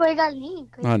ਕੋਈ ਗੱਲ ਨਹੀਂ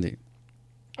ਹਾਂਜੀ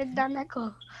ਇਦਾਂ ਨਾ ਕਹੋ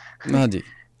ਹਾਂਜੀ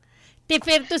ਤੇ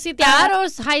ਫਿਰ ਤੁਸੀਂ ਤਿਆਰ ਹੋ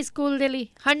ਹਾਈ ਸਕੂਲ ਦੇ ਲਈ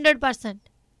 100%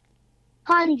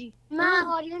 ਹਾਂਜੀ ਮੈਂ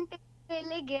ਓਰੀਐਂਟੇਸ਼ਨ ਦੇ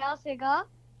ਲਈ ਗਿਆ ਸੀਗਾ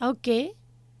ਓਕੇ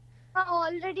ਮੈਂ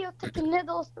ਆਲਰੇਡੀ ਉੱਥੇ ਕਿੰਨੇ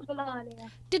ਦੋਸਤ ਬੁਲਾ ਲਿਆ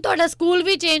ਤੇ ਤੁਹਾਡਾ ਸਕੂਲ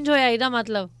ਵੀ ਚੇਂਜ ਹੋਇਆ ਇਹਦਾ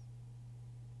ਮਤਲਬ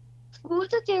ਸਕੂਲ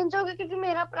ਤਾਂ ਚੇਂਜ ਹੋ ਗਿਆ ਕਿਉਂਕਿ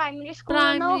ਮੇਰਾ ਪ੍ਰਾਇਮਰੀ ਸਕੂਲ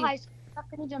ਹੈ ਨਾ ਉਹ ਹਾਈ ਸਕੂਲ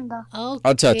ਤੱਕ ਨਹੀਂ ਜਾਂਦਾ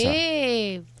ਅੱਛਾ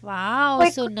ਓਕੇ ਵਾਓ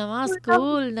ਸੋ ਨਵਾਂ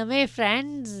ਸਕੂਲ ਨਵੇਂ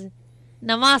ਫਰੈਂਡਸ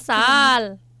ਨਵਾਂ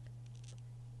ਸਾਲ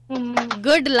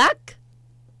ਗੁੱਡ ਲੱਕ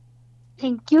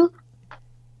ਥੈਂਕ ਯੂ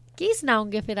ਕੀ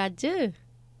ਸੁਣਾਉਂਗੇ ਫਿਰ ਅੱਜ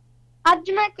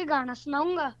ਮੈਂ ਇੱਕ ਗਾਣਾ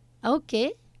ਸੁਣਾਉਂਗਾ ਓਕੇ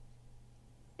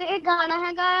ਤੇ ਇਹ ਗਾਣਾ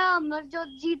ਹੈਗਾ ਅਮਰਜੋਤ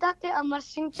ਜੀ ਦਾ ਤੇ ਅਮਰ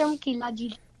ਸਿੰਘ ਚਮਕੀਲਾ ਜੀ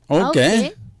ਓਕੇ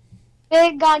ਤੇ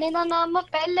ਗਾਣੇ ਦਾ ਨਾਮ ਹੈ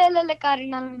ਪਹਿਲੇ ਲਲਕਾਰੇ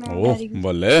ਨਾਲ ਮੈਂ ਓ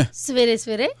ਬੱਲੇ ਸਵੇਰੇ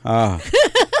ਸਵੇਰੇ ਹਾਂ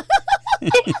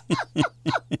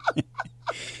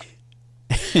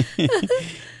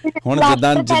ਹੁਣ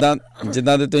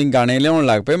ਜਿੱਦਾਂ ਦੇ ਤੁਸੀਂ ਗਾਣੇ ਲਿਆਉਣ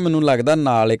ਲੱਗ ਪਏ ਮੈਨੂੰ ਲੱਗਦਾ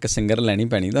ਨਾਲ ਇੱਕ ਸਿੰਗਰ ਲੈਣੀ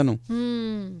ਪੈਣੀ ਤੁਹਾਨੂੰ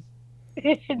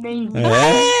ਨਹੀਂ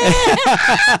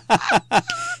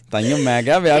ਤਾਈਓ ਮੈਂ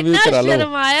ਕਿਹਾ ਵਿਆਹ ਵੀ ਕਰਾ ਲਓ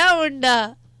ਸ਼ਰਮਾਇਆ ਮੁੰਡਾ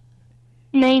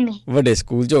ਨਹੀਂ ਵੱਡੇ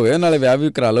ਸਕੂਲ ਚ ਹੋ ਗਏ ਨਾਲੇ ਵਿਆਹ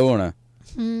ਵੀ ਕਰਾ ਲਓ ਹੁਣ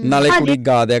ਨਾਲੇ ਕੁੜੀ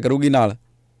ਗਾ ਦਿਆ ਕਰੂਗੀ ਨਾਲ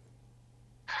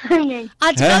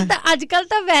ਅੱਜ ਕੱਲ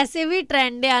ਤਾਂ ਵੈਸੇ ਵੀ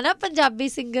ਟ੍ਰੈਂਡ ਆ ਨਾ ਪੰਜਾਬੀ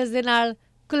ਸਿੰਗਰਸ ਦੇ ਨਾਲ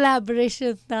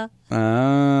ਕੋਲੈਬੋਰੇਸ਼ਨ ਦਾ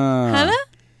ਹੈਨਾ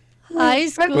ਹਾਈ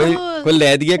ਸਕੂਲ ਕੋਈ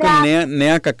ਲੈ ਦਈਏ ਕੋਈ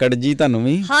ਨਿਆ ਕੱਕੜ ਜੀ ਤੁਹਾਨੂੰ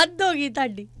ਵੀ ਹੱਦ ਹੋ ਗਈ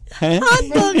ਤੁਹਾਡੀ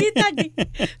ਹੱਦ ਹੋ ਗਈ ਤੁਹਾਡੀ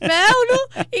ਮੈਂ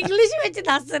ਉਹਨੂੰ ਇੰਗਲਿਸ਼ ਵਿੱਚ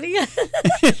ਦੱਸ ਰਹੀ ਹਾਂ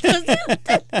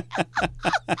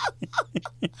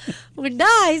ਮੁੰਡਾ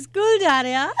ਹਾਈ ਸਕੂਲ ਜਾ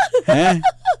ਰਿਹਾ ਹੈ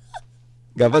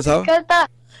ਗੱਬਾ ਸਾਹਿਬ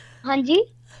ਹਾਂਜੀ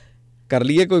ਕਰ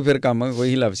ਲਈਏ ਕੋਈ ਫਿਰ ਕੰਮ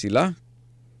ਕੋਈ ਹਿਲਾ ਵਸੀਲਾ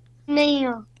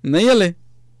ਨਹੀਂ ਹਲੇ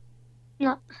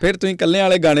ਨਾ ਫਿਰ ਤੁਸੀਂ ਕੱਲਿਆਂ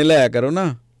ਵਾਲੇ ਗਾਣੇ ਲਾਇਆ ਕਰੋ ਨਾ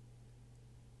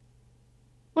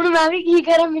ਹੁਣ ਮੈਂ ਵੀ ਕੀ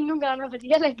ਕਰਾਂ ਮੈਨੂੰ ਗਾਣਾ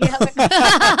ਵਧੀਆ ਲੱਗਿਆ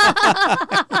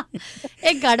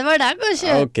ਇਹ ਗੜਬੜ ਆ ਕੁਛ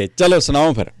ਓਕੇ ਚਲੋ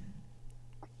ਸੁਣਾਓ ਫਿਰ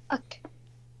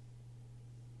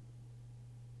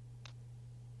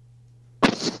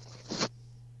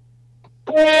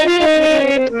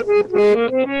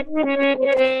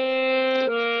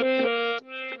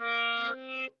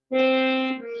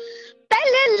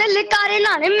ਪਹਿਲੇ ਲਲਕਾਰੇ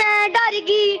ਨਾਲ ਮੈਂ ਡਰ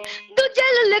ਗਈ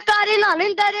ਦੂਜੇ ਲਲਕਾਰੇ ਨਾਲ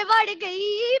ਅੰਦਰ ਵੜ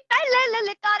ਗਈ ਪਹਿਲੇ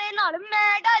ਲਲਕਾਰੇ ਨਾਲ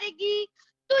ਮੈਂ ਡਰ ਗਈ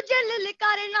ਦੂਜੇ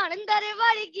ਲਲਕਾਰੇ ਨਾਲ ਅੰਦਰ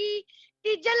ਵੜ ਗਈ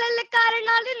ਤੀਜੇ ਲਲਕਾਰੇ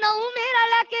ਨਾਲ ਨਹੁੰ ਮੇਰਾ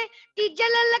ਲੈ ਕੇ ਤੀਜੇ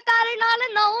ਲਲਕਾਰੇ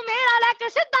ਨਾਲ ਨਹੁੰ ਮੇਰਾ ਲੈ ਕੇ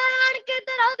ਸਿੱਧਾ ਆਣ ਕੇ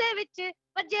ਦਰਾਂ ਦੇ ਵਿੱਚ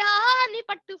ਵੱਜਿਆ ਨੀ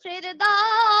ਪੱਟੂ ਫੇਰਦਾ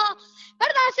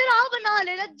ਕਰਦਾ ਸ਼ਰਾਬ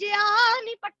ਨਾਲ ਰੱਜਿਆ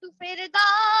ਨੀ ਪੱਟੂ ਫੇਰਦਾ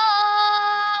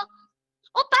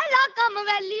ਉਹ ਪਹਿਲਾ ਕੰਮ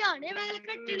ਵੈਲੀਆਂ ਨੇ ਵੈਲ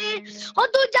ਕੱਟਣੇ ਉਹ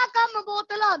ਦੂਜਾ ਕੰਮ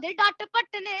ਬੋਤਲਾਂ ਦੇ ਡੱਟ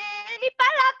ਪੱਟਣੇ ਨੀ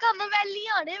ਪਹਿਲਾ ਕੰਮ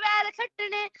ਵੈਲੀਆਂ ਨੇ ਵੈਲ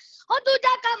ਖੱਟਣੇ ਉਹ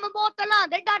ਦੂਜਾ ਕੰਮ ਬੋਤਲਾਂ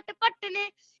ਦੇ ਡੱਟ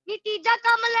ਪੱਟਣੇ ਨੀ ਤੀਜਾ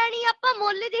ਕੰਮ ਲੈਣੀ ਆਪਾਂ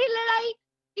ਮੁੱਲ ਦੀ ਲੜਾਈ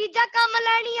ਤੀਜਾ ਕੰਮ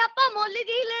ਲੈਣੀ ਆਪਾਂ ਮੁੱਲ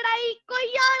ਦੀ ਲੜਾਈ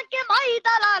ਕੋਈ ਆਣ ਕੇ ਮਾਈ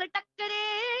ਦਾ ਲਾਲ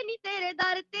ਟੱਕਰੇ ਨੀ ਤੇਰੇ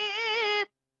ਦਰ ਤੇ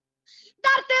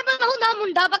ਬਣਾਉਂਦਾ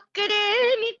ਮੁੰਡਾ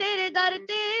ਬੱਕਰੇ ਨੀ ਤੇਰੇ ਦਰ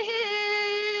ਤੇ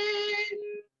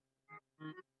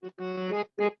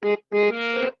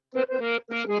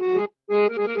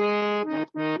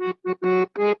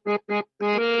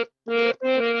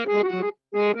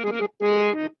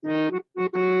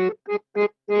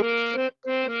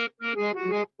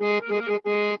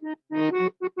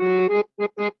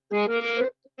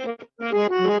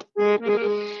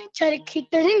ਚਰਖੀ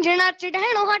ਤਰਿੰਜਣਾ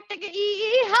ਚੜੈਣੋਂ ਹਟ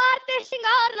ਗਈ ਹਾਰ ਤੇ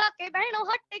ਸ਼ਿੰਗਾਰ ਲਾ ਕੇ ਬਹਿਣੋਂ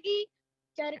ਹਟ ਗਈ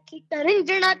ਚਰਖੀ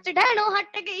ਤਰਿੰਜਣਾ ਚੜੈਣੋਂ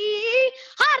ਹਟ ਗਈ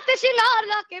ਹਾਰ ਤੇ ਸ਼ਿੰਗਾਰ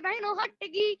ਲਾ ਕੇ ਬਹਿਣੋਂ ਹਟ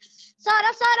ਗਈ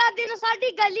ਸਾਰਾ ਸਾਰਾ ਦਿਨ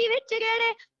ਸਾਡੀ ਗਲੀ ਵਿੱਚ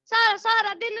ਗੇੜੇ ਸਾਰਾ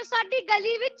ਸਾਰਾ ਦਿਨ ਸਾਡੀ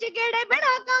ਗਲੀ ਵਿੱਚ ਗੇੜੇ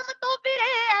ਬਿਨਾਂ ਕੰਮ ਤੋਂ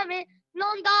ਫਿਰੇ ਐਵੇਂ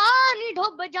ਨੌਂਦਾ ਨੀ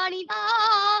ਡੁੱਬ ਜਾਣੀ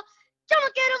ਦਾ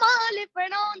ਚਮਕੇ ਰੁਮਾਲ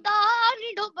ਪਣਾਉਂਦਾ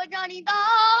ਨੀ ਡੁੱਬ ਜਾਣੀ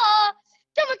ਦਾ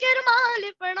ਚਮਕੇ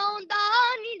ਰੁਮਾਲ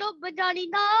ਪਣਾਉਂਦਾ ਨੀ ਡੁੱਬ ਜਾਣੀ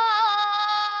ਦਾ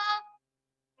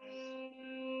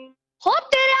ਹੋ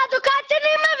ਤੇਰਾ ਦੁੱਖਾਂ ਚ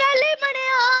ਨੀ ਮੈਂ ਵੈਲੀ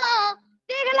ਬਣਿਆ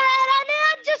ਦੇਖ ਲੈ ਰਾਨੇ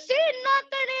ਅੱਜ ਸੀਨਾ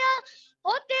ਤਣਿਆ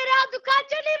ਹੋ ਤੇਰਾ ਦੁੱਖਾਂ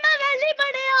ਚ ਨੀ ਮੈਂ ਵੈਲੀ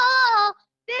ਬਣਿਆ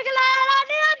ਦੇਖ ਲੈ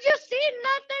ਰਾਨੇ ਅੱਜ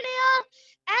ਸੀਨਾ ਤਣਿਆ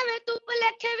ਐਵੇਂ ਤੂੰ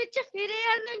ਭੁਲੇਖੇ ਵਿੱਚ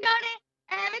ਫਿਰੇ ਅਣਜਾਣੇ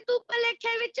ਐਵੇਂ ਤੂੰ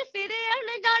ਭੁਲੇਖੇ ਵਿੱਚ ਫਿਰੇ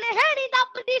ਅਣਜਾਣੇ ਹੈ ਨੀ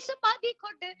ਦੱਬਦੀ ਸਪਾਦੀ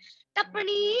ਖੁੱਡ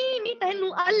ਟੱਪਣੀ ਨੀ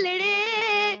ਤੈਨੂੰ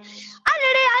ਅਲੜੇ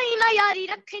ਅਲੜੇ ਆਈ ਨਾ ਯਾਰੀ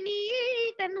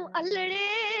ਰੱਖਣੀ ਤੈਨੂੰ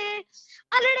ਅਲੜੇ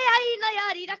ਅਲੜੇ ਆਈ ਨਾ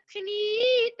ਯਾਰੀ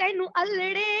ਰੱਖਣੀ ਤੈਨੂੰ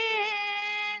ਅਲੜੇ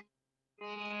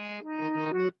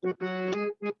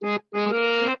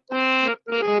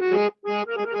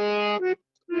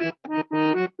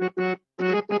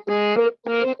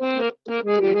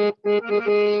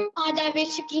ਆਜਾ ਵੇ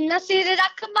ਸ਼ਕੀਨਾ ਸਿਰ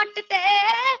ਰੱਖ ਪੱਟ ਤੇ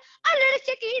ਅਲੜ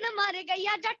ਸ਼ਕੀਨ ਮਰ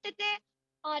ਗਈਆ ਜੱਟ ਤੇ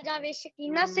ਆਜਾ ਵੇ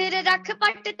ਸ਼ਕੀਨਾ ਸਿਰ ਰੱਖ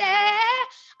ਪੱਟ ਤੇ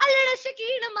ਅਲੜ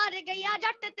ਸ਼ਕੀਨ ਮਰ ਗਈਆ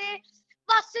ਜੱਟ ਤੇ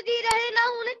ਵੱਸਦੀ ਰਹੇ ਨਾ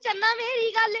ਹੁਣ ਚੰਨਾ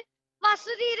ਮੇਰੀ ਗੱਲ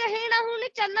ਵੱਸਦੀ ਰਹੇ ਨਾ ਹੁਣ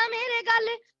ਚੰਨਾ ਮੇਰੇ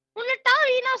ਗੱਲ ਹੁਣ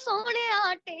ਟਾਈ ਨਾ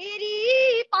ਸੋਹਣਿਆ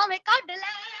ਤੇਰੀ ਭਾਵੇਂ ਕੱਢ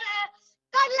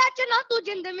ਲੈ ਚਨਾ ਤੂੰ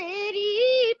ਜਿੰਦ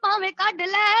ਮੇਰੀ ਭਾਵੇਂ ਕੱਢ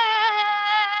ਲੈ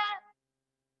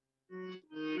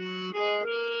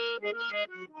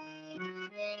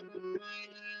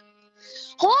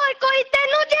ਹੋਰ ਕੋਈ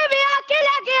ਤੈਨੂੰ ਜਿਵੇਂ ਆ ਕੇ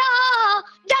ਲੈ ਗਿਆ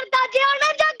ਜਰਦਾ ਜਿਹਾ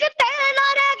ਨਾ ਜੱਗ ਤੇ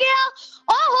ਨਾ ਰਹਿ ਗਿਆ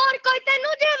ਉਹ ਹੋਰ ਕੋਈ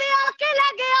ਤੈਨੂੰ ਜਿਵੇਂ ਆ ਕੇ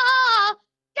ਲੈ ਗਿਆ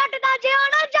ਜੱਟਦਾ ਜਿਹਾ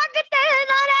ਨਾ ਜੱਗ ਤੇ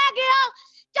ਨਾ ਰਹਿ ਗਿਆ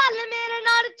ਚੱਲ ਮੇਰੇ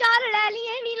ਨਾਲ ਚਾਰ ਲੈ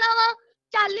ਲਈਏ ਨੀ ਲਾਵਾਂ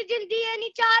ਚੱਲ ਜਿੰਦੀਏ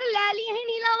ਨੀ ਚਾਰ ਲੈ ਲਈਏ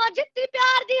ਨੀ ਲਾਵਾਂ ਜਿੱਤੀ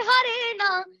ਪਿਆਰ ਦੀ ਹਾਰੇ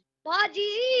ਨਾ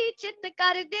ਬਾਜੀ ਚਿੱਤ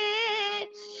ਕਰਦੇ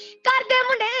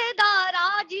ਮੁੰਡੇ ਦਾ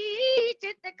ਰਾਜੀ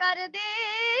ਚਿੱਤ ਕਰਦੇ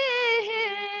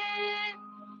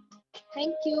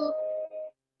thank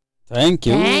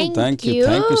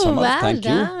you so much thank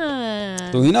you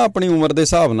ਤੁਸੀਂ ਨਾ ਆਪਣੀ ਉਮਰ ਦੇ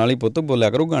ਹਿਸਾਬ ਨਾਲ ਹੀ ਪੁੱਤ ਬੋਲਿਆ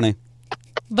ਕਰੋ ਗਾਣੇ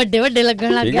ਵੱਡੇ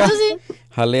ਲੱਗਣ ਲੱਗ ਗਏ ਤੁਸੀਂ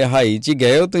ਹਾਲੇ ਹਾਈ ਚ ਹੀ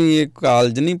ਗਏ ਹੋ ਤੁਸੀਂ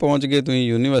ਕਾਲਜ ਨਹੀਂ ਪਹੁੰਚ ਗਏ ਤੁਸੀਂ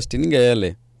ਯੂਨੀਵਰਸਿਟੀ ਨਹੀਂ ਗਏ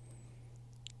ਹਾਲੇ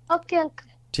ਓਕੇ ਅੰਕਲ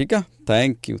ਠੀਕ ਆ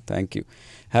thank you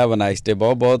have a nice day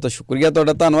ਬਹੁਤ ਬਹੁਤ ਸ਼ੁਕਰੀਆ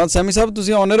ਤੁਹਾਡਾ ਧੰਨਵਾਦ ਸੈਮੀ ਸਾਹਿਬ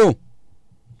ਤੁਸੀਂ ਆਨਰ ਹੋ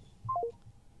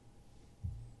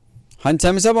ਹਾਂਜੀ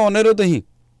ਸੈਮੀ ਸਾਹਿਬ ਆਨਰ ਹੋ ਤੁਸੀਂ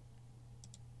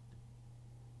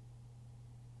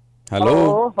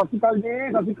ਹੈਲੋ ਸਤਿ ਸ਼੍ਰੀ ਅਕਾਲ ਜੀ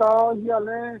ਕੀ ਹਾਲ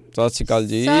ਨੇ ਸਤਿ ਸ਼੍ਰੀ ਅਕਾਲ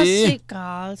ਜੀ ਸਤਿ ਸ਼੍ਰੀ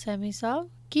ਅਕਾਲ ਸੈਮੀ ਸਾਹਿਬ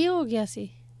ਕੀ ਹੋ ਗਿਆ ਸੀ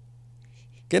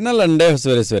ਕਿੰਨਾ ਲੰਡੇ ਹੋ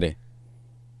ਸਵੇਰੇ ਸਵੇਰੇ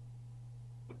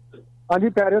ਹਾਂਜੀ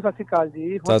ਪਿਆਰਿਓ ਸਤਿ ਸ਼੍ਰੀ ਅਕਾਲ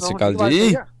ਜੀ ਸਤਿ ਸ਼੍ਰੀ ਅਕਾਲ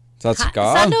ਜੀ ਸਤਿ ਸ਼੍ਰੀ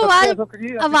ਅਕਾਲ ਸਾਨੂੰ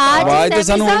ਆਵਾਜ਼ ਤੇ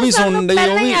ਸਾਨੂੰ ਉਹ ਵੀ ਸੁਣ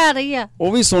ਰਹੀ ਆ ਰਹੀ ਆ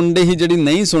ਉਹ ਵੀ ਸੁਣ ਰਹੀ ਜਿਹੜੀ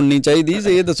ਨਹੀਂ ਸੁਣਨੀ ਚਾਹੀਦੀ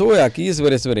ਇਹ ਦੱਸੋ ਹੋਇਆ ਕੀ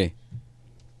ਸਵੇਰੇ ਸਵੇਰੇ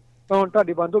ਹੁਣ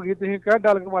ਤੁਹਾਡੀ ਬੰਦ ਹੋ ਗਈ ਤੁਸੀਂ ਕਿਹਾ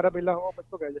ਡਾਲਕ ਮਾਰਿਆ ਪਹਿਲਾਂ ਉਹ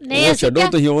ਬੱਚੋ ਗਏ ਨਹੀਂ ਛੱਡੋ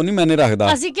ਤੁਸੀਂ ਉਹ ਨਹੀਂ ਮੈਨੇ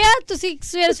ਰੱਖਦਾ ਅਸੀਂ ਕਿਹਾ ਤੁਸੀਂ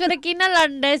ਸਵੇਰੇ ਸਵੇਰੇ ਕਿੰਨਾ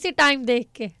ਲੜਨ ਰਹੇ ਸੀ ਟਾਈਮ ਦੇਖ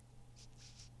ਕੇ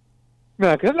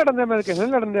ਮੈਂ ਕਿਹਾ ਲੜਨ ਦਿਆ ਮੈਂ ਕਿਸੇ ਨੇ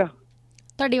ਲੜਨ ਦਿਆ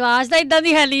ਤੁਹਾਡੀ ਆਵਾਜ਼ ਤਾਂ ਇਦਾਂ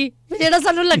ਦੀ ਹੈ ਨਹੀਂ ਜਿਹੜਾ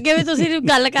ਸਾਨੂੰ ਲੱਗੇ ਵੀ ਤੁਸੀਂ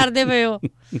ਗੱਲ ਕਰਦੇ ਪਏ ਹੋ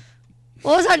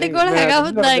ਉਹ ਸਾਡੇ ਕੋਲ ਹੈਗਾ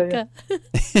ਹੁੰਦਾ ਇੱਕ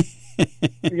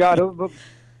ਯਾਰ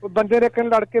ਬੰਦੇ ਨੇ ਇੱਕ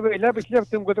ਲੜ ਕੇ ਵੇਖ ਲਿਆ ਪਿਛਲੇ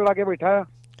ਹਫਤੇ ਉਂਗਲ ਤੋੜਾ ਕੇ ਬੈਠਾ ਆ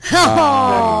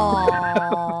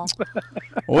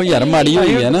ਉਹ ਯਾਰ ਮਾੜੀ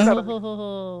ਹੋਈ ਹੈ ਨਾ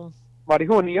ਮਾੜੀ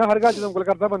ਹੋਣੀ ਆ ਹਰ ਗੱਲ ਜਦੋਂ ਉਂਗਲ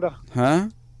ਕਰਦਾ ਬੰਦਾ ਹਾਂ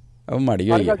ਉਹ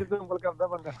ਮਾੜੀ ਹੋਈ ਹੈ ਜਦੋਂ ਉਂਗਲ ਕਰਦਾ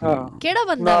ਬੰਦਾ ਹਾਂ ਕਿਹੜਾ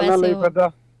ਬੰਦਾ ਵੈਸੇ ਉਹ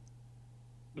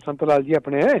ਬਸੰਤ ਲਾਲ ਜੀ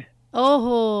ਆਪਣੇ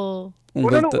ਓਹੋ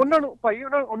ਉਹਨਾਂ ਨੂੰ ਭਾਈ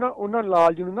ਉਹਨਾਂ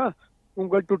ਲਾਲ ਜੀ ਨੂੰ ਨਾ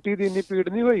ਉਂਗਲ ਟੁੱਟੀ ਦੀ ਇੰਨੀ ਪੀੜ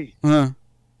ਨਹੀਂ ਹੋਈ। ਹਾਂ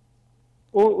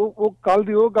ਉਹ ਕੱਲ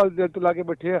ਦੀ ਉਹ ਗੱਲ ਦਿਲ ਤੋਂ ਲਾ ਕੇ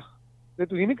ਬੈਠੇ ਆ। ਤੇ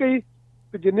ਤੁਸੀਂ ਨੀ ਕਹੀ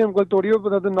ਕਿ ਜਿੰਨੇ ਉਂਗਲ ਤੋੜੀ ਉਹ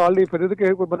ਬੰਦਾ ਤੇ ਨਾਲ ਨਹੀਂ ਫਿਰੇ ਤੇ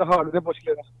ਕਿਸੇ ਕੋਈ ਬੰਦਾ ਹਾਲ ਦੇ ਪੁੱਛ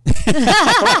ਲੈਦਾ।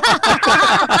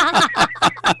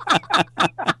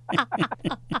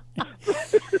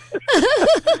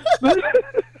 ਮੈਂ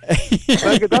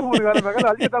ਕਿਹਾ ਹੁਣ ਗੱਲ, ਮੈਂ ਕਿਹਾ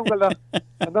ਲਾਲ ਜੀ ਕਿੱਦਾਂ ਉਂਗਲ ਦਾ?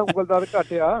 ਕਹਿੰਦਾ ਉਂਗਲ ਦਾ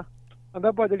ਘੱਟ ਆ।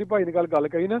 ਕਹਿੰਦਾ ਭਾ ਜਿਹੜੀ ਭਾਈ ਨੇ ਗੱਲ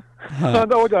ਕਹੀ ਨਾ,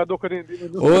 ਕਹਿੰਦਾ ਉਹ ਜ਼ਿਆਦਾ ਦੁੱਖ ਦਿੰਦੀ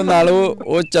ਮੈਨੂੰ। ਉਹ ਨਾਲ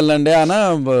ਉਹ ਚੱਲਣ ਡਿਆ ਨਾ,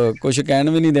 ਕੁਛ ਕਹਿਣ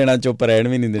ਵੀ ਨਹੀਂ ਦੇਣਾ, ਚੁੱਪ ਰਹਿਣ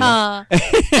ਵੀ ਨਹੀਂ ਦੇਣਾ।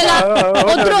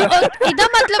 ਇਹਦਾ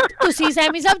ਮਤਲਬ ਤੁਸੀਂ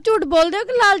ਸੈਮੀ ਸਾਹਿਬ ਝੂਠ ਬੋਲਦੇ ਹੋ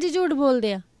ਕਿ ਲਾਲ ਜੀ ਝੂਠ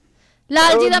ਬੋਲਦੇ ਆ?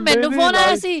 ਲਾਲ ਜੀ ਦਾ ਮੈਨੂੰ ਫੋਨ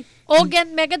ਆਇਆ ਸੀ, ਉਹ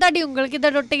ਕਹਿੰਦੇ ਮੈਂ ਕਿਹਾ ਤੁਹਾਡੀ ਉਂਗਲ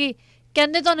ਕਿੱਦਾਂ ਟੁੱਟ ਗਈ?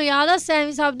 ਕਹਿੰਦੇ ਤੁਹਾਨੂੰ ਯਾਦ ਆ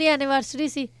ਸੈਮੀ ਸਾਹਿਬ ਦੀ ਐਨੀਵਰਸਰੀ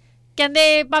ਸੀ,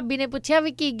 ਕਹਿੰਦੇ ਭਾਬੀ ਨੇ ਪੁੱਛਿਆ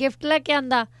ਵੀ ਕੀ ਗਿਫਟ ਲੈ ਕੇ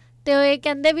ਆਂਦਾ, ਤੇ ਉਹ ਇਹ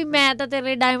ਕਹਿੰਦੇ ਵੀ ਮੈਂ ਤਾਂ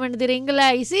ਤੇਰੇ ਡਾਇਮੰਡ ਦੀ ਰਿੰਗ ਲੈ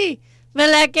ਆਈ ਸੀ, ਮੈਂ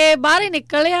ਲੈ ਕੇ ਬਾਹਰ ਹੀ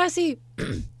ਨਿਕਲਿਆ ਸੀ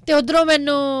ਤੇ ਉਧਰੋਂ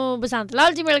ਮੈਨੂੰ ਬਸੰਤ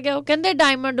ਲਾਲ ਜੀ ਮਿਲ ਗਏ। ਉਹ ਕਹਿੰਦੇ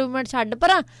ਡਾਇਮੰਡ ਡੂਮੰਡ ਛੱਡ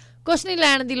ਪਰਾਂ, ਕੁਛ ਨਹੀਂ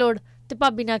ਲੈਣ ਦੀ ਲੋੜ। ਤੇ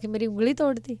ਭਾਬੀ ਨੇ ਆ ਕੇ ਮੇਰੀ ਉਂਗਲੀ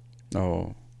ਤੋੜਤੀ।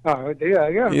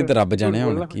 ਇਹ ਤਾਂ ਰੱਬ ਜਾਣਿਆ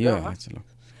ਹੁਣ ਕੀ ਹੋਇਆ। ਚਲੋ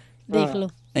ਦੇਖ ਲਓ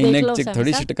ਇੰਨੇ ਚ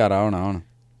ਥੋੜੀ ਛੁਟਕਾਰਾ ਹੋਣਾ ਹੁਣ।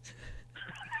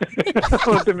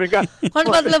 ਹੁਣ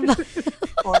ਮਤਲਬ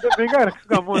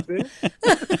ਕੰਮ ਹੁੰਦੇ।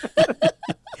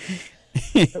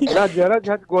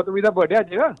 ਗੌਤਮੀ ਦਾ ਬਰਥਡੇ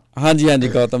ਅੱਜ। ਹਾਂਜੀ ਹਾਂਜੀ,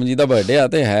 ਗੌਤਮ ਜੀ ਦਾ ਬਰਥਡੇ ਆ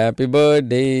ਤੇ happy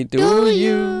birthday to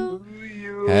you,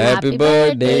 happy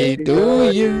birthday to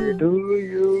you,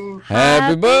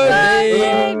 happy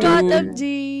birthday Gautam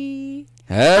ji,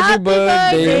 happy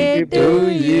birthday to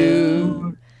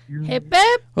you. Hip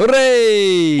hip hooray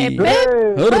hip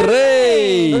hip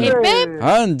hooray. Hip hip.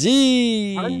 ਹਾਂਜੀ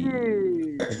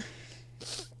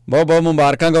ਬਹੁਤ ਬਹੁਤ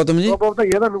ਮੁਬਾਰਕਾਂ ਗੌਤਮ ਜੀ।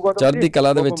 ਚੜ੍ਹਦੀ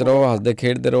ਕਲਾ ਦੇ ਵਿੱਚ ਰਹੋ, ਹੱਸਦੇ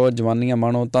ਖੇਡਦੇ ਰਹੋ, ਜਵਾਨੀਆਂ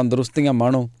ਮਾਣੋ, ਤੰਦਰੁਸਤੀਆਂ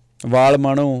ਮਾਣੋ, ਵਾਲ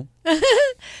ਮਾਣੋ।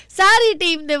 ਸਾਰੀ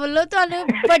ਟੀਮ ਦੇ ਵੱਲੋਂ ਤੁਹਾਨੂੰ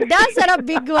ਵੱਡਾ ਸਾਰਾ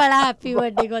ਬਿਗ ਵਾਲਾ happy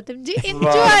birthday Gautam ji.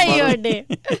 Enjoy your day.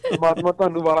 ਪਰਮਾਤਮਾ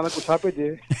ਤੁਹਾਨੂੰ ਵਾਲਾਂ ਦਾ ਗੁੱਛਾ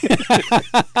ਭੇਜੇ।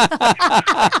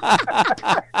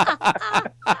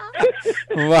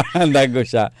 ਵਾਲਾਂ ਦਾ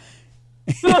ਗੁੱਛਾ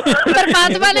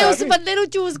ਪਰਮਾਤਮਾ ਨੇ ਉਸ ਬੰਦੇ ਨੂੰ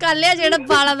ਚੂਜ਼ ਕਰ ਲਿਆ ਜਿਹੜਾ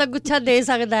ਵਾਲਾਂ ਦਾ ਗੁੱਛਾ ਦੇ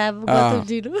ਸਕਦਾ ਹੈ ਗੌਤਮ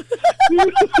ਜੀ ਨੂੰ।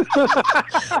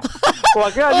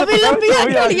 ਉਹ ਵੀ ਲੰਬੀਆਂ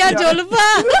ਘੜੀਆਂ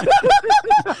ਜ਼ੁਲਫਾਂ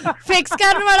ਫਿਕਸ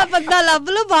ਕਰਨ ਵਾਲਾ ਬੰਦਾ ਲੱਭ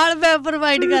ਲਓ, ਵਾਲ ਮੈਂ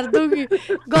ਪ੍ਰੋਵਾਈਡ ਕਰ ਦੂੰਗੀ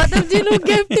ਗੌਤਮ ਜੀ ਨੂੰ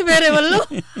ਗਿਫਟ ਮੇਰੇ ਵੱਲੋਂ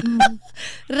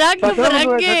ਰੰਗ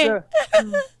ਬਰੰਗੇ।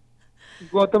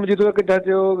 ਗੌਤਮ ਜੀ ਤੋਂ ਕਿੱਦਾਂ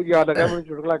ਤੇ ਉਹ ਯਾਦ ਆ ਗਿਆ ਮੈਨੂੰ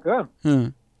ਚੁਟਕਲਾ ਇੱਕ।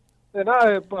 ਤੇ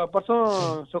ਨਾ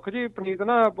ਪਰਸੋਂ ਸੁਖ ਜੀ ਪਨੀਤ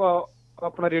ਨਾ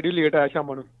ਆਪਣਾ ਰੇਡੀਓ ਲੇਟ ਆਇਆ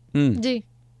ਸ਼ਾਮ ਨੂੰ ਜੀ।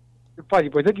 ਭਾਜੀ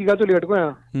ਪੁੱਛਦੇ ਕੀ ਗੱਲ ਤੂੰ ਲੇਟ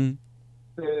ਹੋਇਆ?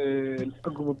 ਤੇ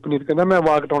ਪਨੀਤ ਕਹਿੰਦਾ ਮੈਂ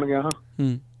ਵਾਕ ਕਟਾਉਣ ਗਿਆ ਹਾਂ।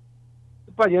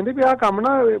 ਭਾਜੀ ਕਹਿੰਦੇ ਵੀ ਆਹ ਕੰਮ ਨਾ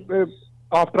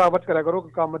ਆਫਟਰ ਆਵਰਸ ਕਰਿਆ ਕਰੋ,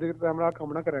 ਕੰਮ ਦੇ ਟਾਈਮ ਨਾਲ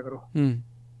ਕੰਮ ਨਾ ਕਰਿਆ ਕਰੋ।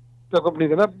 ਤੇ ਕੰਪਨੀ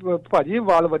ਕਹਿੰਦਾ ਭਾਜੀ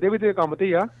ਵਾਲ ਵਧੇ ਵੀ ਤੇ ਕੰਮ ਤੇ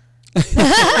ਹੀ ਆ,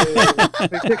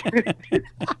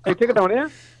 ਇੱਥੇ ਕਟਾਉਣੇ ਆ।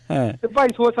 ਤੇ ਭਾਈ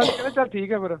ਸੋਚ ਸਮਝ ਕਹਿੰਦਾ ਚੱਲ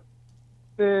ਠੀਕ ਹੈ ਫਿਰ।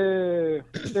 ਤੇ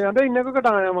ਕਹਿੰਦਾ ਇੰਨੇ ਕੁ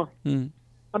ਕਟਾਇਆ ਵਾ।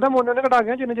 ਕਹਿੰਦਾ ਮੋਨੇ ਨੇ ਕਟਾ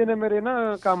ਗਿਆ ਜਿੰਨੇ ਜਿੰਨੇ ਮੇਰੇ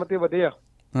ਨਾ ਕੰਮ ਤੇ ਵਧੇ ਆ।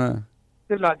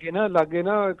 ਤੇ ਲਾਗੇ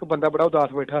ਨਾ ਇੱਕ ਬੰਦਾ ਬੜਾ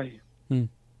ਉਦਾਸ ਬੈਠਾ ਸੀ।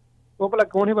 ਉਹ ਭਲਾ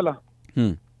ਕੌਣ ਸੀ ਭਲਾ?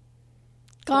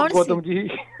 ਕੌਣ? ਗੌਤਮ ਜੀ।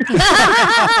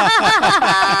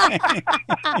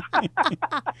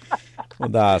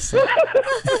 ਉਦਾਸ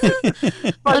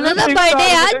ਉਹਨਾਂ ਦਾ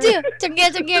ਬਰਥਡੇ ਅੱਜ, ਚੰਗੀਆਂ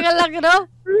ਚੰਗੀਆਂ ਗੱਲਾਂ ਕਰੋ।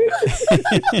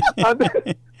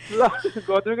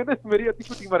 ਗੌਤਮ ਕਹਿੰਦੇ ਮੇਰੀ ਅੱਧੀ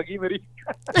ਛੁੱਟੀ ਮਰ ਗਈ ਮੇਰੀ।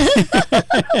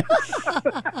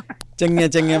 ਚੰਗੀਆਂ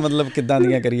ਚੰਗੀਆਂ ਮਤਲਬ ਕਿੱਦਾਂ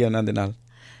ਦੀਆਂ ਕਰੀਏ ਉਹਨਾਂ ਦੇ ਨਾਲ?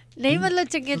 ਨਹੀਂ ਮਤਲਬ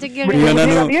ਚੰਗੀਆਂ ਚੰਗੀਆਂ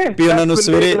ਉਹਨਾਂ ਨੂੰ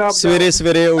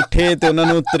ਸਵੇਰੇ ਉੱਠੇ ਤੇ ਉਹਨਾਂ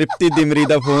ਨੂੰ ਤ੍ਰਿਪਤੀ ਦਿਮਰੀ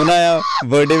ਦਾ ਫੋਨ ਆਇਆ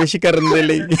ਬਰਥਡੇ ਵਿਸ਼ ਕਰਨ ਦੇ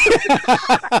ਲਈ।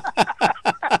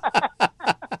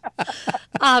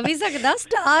 ਆ ਵੀ ਸਕਦਾ,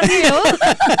 ਸਟਾਰ ਹੀ ਹੋ।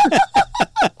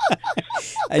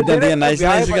 ਏਦਾਂ ਦੀਆਂ ਨਾਈਸ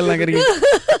ਗੱਲਾਂ ਕਰੀਏ।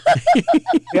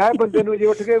 ਵਿਆਹ ਬੰਦੇ ਨੂੰ ਜੇ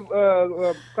ਉੱਠ ਕੇ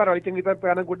ਘਰ ਵਾਲੀ ਚੰਗੀ ਤਰ੍ਹਾਂ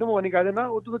ਪਿਆਰ ਨਾਲ ਗੁੱਡ ਮਾਰਨਿੰਗ ਕਹਿ ਦੇਣਾ,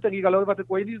 ਉਹ ਤੋਂ ਚੰਗੀ ਗੱਲ ਉਹਦੇ ਵਾਸਤੇ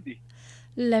ਕੋਈ ਨਹੀਂ ਹੁੰਦੀ।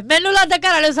 ਲੈ ਮੈਨੂੰ ਲੱਗਦਾ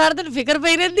ਘਰ ਵਾਲੇ ਸਾਰਾ ਦਿਨ ਫਿਕਰ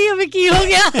ਪਈ ਰਹਿੰਦੀ ਹੈ ਵੀ ਕੀ ਹੋ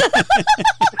ਗਿਆ।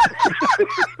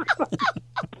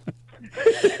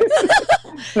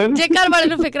 ਜੇ ਘਰ ਵਾਲੇ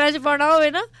ਨੂੰ ਫਿਕਰਾਂ 'ਚ ਪਾਉਣਾ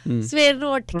ਹੋਵੇ ਨਾ, ਸਵੇਰ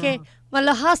ਨੂੰ ਉੱਠ ਕੇ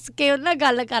ਮਤਲਬ ਹੱਸ ਕੇ ਉਹਦੇ ਨਾਲ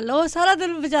ਗੱਲ ਕਰ ਲਓ। ਸਾਰਾ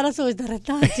ਦਿਨ ਵਿਚਾਰਾ ਸੋਚਦਾ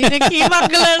ਰਹਿੰਦਾ ਜੀ ਨੇ ਕੀ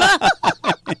ਮੰਗ ਲੈਣਾ।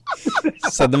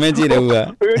 ਸਦਮੇ 'ਚ ਹੀ ਰਹੂਗਾ।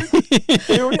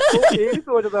 ਇਹ ਨੀ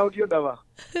ਸੋਚਦਾ ਉਹ ਕੀ ਹੁੰਦਾ ਵਾ,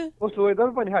 ਉਹ ਸੋਚਦਾ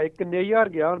ਵੀ ਭਾਵੇਂ ਹਾਏ ਕਿੰਨੇ ਹਜ਼ਾਰ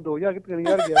ਗਿਆ, ਹੁਣ 2000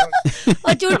 3000 ਗਿਆ।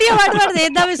 ਉਹ ਚੂਟੀਆਂ ਵੜ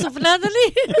ਦੇਦਾ ਵੀ ਸੁਪਨਾ ਤਾਂ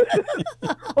ਨਹੀਂ।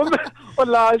 ਉਹ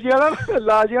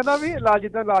ਲਾਲਜੀਆਂ ਦਾ ਵੀ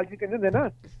ਜਿੱਦਾਂ ਲਾਲਜੀ ਕਹਿੰਦੇ ਹੁੰਦੇ ਨਾ,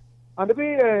 ਆਂਦੇ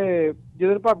ਵੀ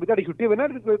ਜਦੋਂ ਭਾਬੀ ਤੁਹਾਡੀ ਛੁੱਟੀ ਹੋਵੇ ਨਾ,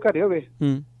 ਕੋਈ ਘਰੇ ਹੋਵੇ,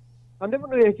 ਆਂਦੇ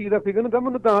ਮੈਨੂੰ ਇਸ ਚੀਜ਼ ਦਾ ਫਿਕਰ ਹੁੰਦਾ,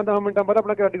 ਮੈਨੂੰ 10 ਮਿੰਟਾਂ ਬਾਅਦ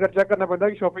ਆਪਣਾ ਕ੍ਰੈਡਿਟ ਕਾਰਡ ਚੈੱਕ ਕਰਨਾ ਪੈਂਦਾ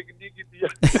ਕਿ ਸ਼ਾਪਿੰਗ ਕਿੰਨੀ ਕੀਤੀ ਆ।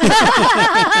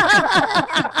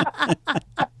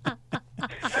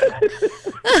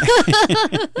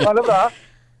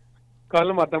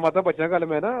 ਕੱਲ ਮਾਤਾ ਬੱਚਿਆਂ ਕੱਲ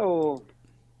ਮੈਂ ਨਾ ਉਹ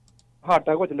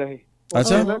ਹਾਟਾ ਕੁਝ ਲਿਆ ਸੀ।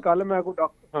 ਕੱਲ ਮੈਂ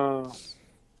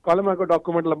ਕੋਈ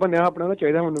ਡਾਕੂਮੈਂਟ ਲੱਭਣ ਡਿਆ ਆਪਣਾ,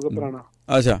 ਚਾਹੀਦਾ ਮੈਨੂੰ ਕੋਈ ਪੁਰਾਣਾ।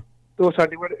 ਅੱਛਾ। ਤੇ ਉਹ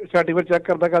ਸਰਟੀਫਿਕੇਟ ਚੈੱਕ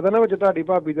ਕਰਦਾ ਨਾ ਵਿੱਚ ਤੁਹਾਡੀ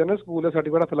ਭਾਬੀ ਦਾ ਨਾ ਸਕੂਲ ਦਾ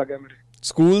ਸਰਟੀਫਿਕੇਟ ਹੱਥ ਲੱਗ ਗਿਆ ਮੇਰੇ।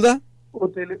 ਸਕੂਲ ਦਾ?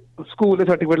 ਉੱਥੇ ਸਕੂਲ ਦੇ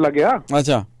ਸਰਟੀਫਿਕੇਟ ਲੱਗ ਗਿਆ।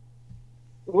 ਅੱਛਾ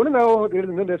ਉਹ ਨਾ ਉਹ ਜਿਹੜੇ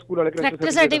ਦਿੰਦੇ ਹੁੰਦੇ ਸਕੂਲ ਵਾਲੇ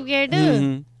ਕਰੈਕਟਰ ਸਰਟੀਫਿਕੇਟ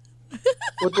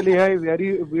ਉੱਥੇ ਲਿਖਿਆ ਹੈ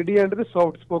ਵੈਰੀ obedient ਤੇ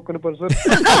ਸੌਫਟ ਸਪੋਕਨ ਪਰਸਨ।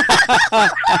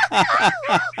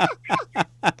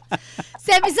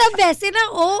 ਸੈਮੀ ਸਾਹਿਬ ਵੈਸੇ ਨਾ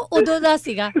ਉਹ ਉਦੋਂ ਦਾ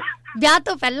ਸੀਗਾ, ਵਿਆਹ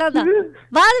ਤੋਂ ਪਹਿਲਾਂ ਦਾ,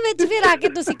 ਬਾਅਦ ਵਿੱਚ ਫਿਰ ਆ ਕੇ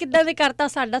ਤੁਸੀਂ ਕਿੱਦਾਂ ਦੇ ਕਰਤਾ,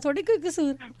 ਸਾਡਾ ਥੋੜੀ ਕੋਈ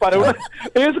ਕਸੂਰ। ਪਰ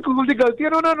ਇਹ ਸਕੂਲ ਦੀ ਗਲਤੀ ਹੈ,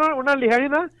 ਉਹਨਾਂ ਲਿਖਿਆ ਨੀ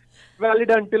ਨਾ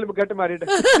ਵੈਲਿਡ ਅੰਟਿਲ ਗੈਟ ਮੈਰਿਡ।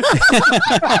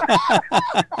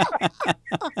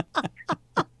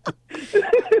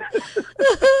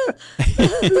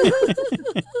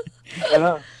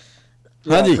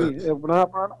 ਹਾਂਜੀ ਆਪਣਾ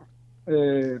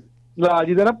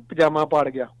ਲਾਜੀ ਦਾ ਨਾ ਪਜਾਮਾ ਪਾੜ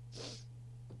ਗਿਆ।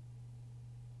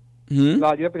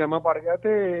 ਲਾਜੀ ਦਾ ਪਜਾਮਾ ਪਾੜ ਗਿਆ ਤੇ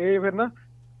ਇਹ ਫਿਰ ਨਾ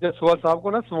ਜਸਵਾਲ ਸਾਹਿਬ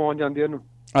ਕੋ ਨਾ ਸਵਾਉਣ ਜਾਂਦੇ ਉਹਨੂੰ।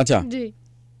 ਅੱਛਾ ਜੀ।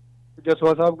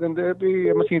 ਜਸਵਾਲ ਸਾਹਿਬ ਕਹਿੰਦੇ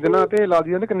ਵੀ ਮਸ਼ੀਨ ਨਾਲ ਤੇ ਲਾਜੀ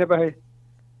ਕਹਿੰਦੇ ਕਿੰਨੇ ਪੈਸੇ?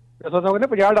 ਜਸਵਾਲ ਸਾਹਿਬ ਕਹਿੰਦੇ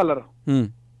 $50।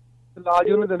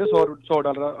 ਲਾਜੀ ਉਹਨੂੰ ਦਿੰਦੇ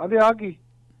 $100। ਆਂਦੇ ਆ ਕੀ?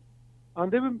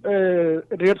 ਆਂਦੇ ਵੀ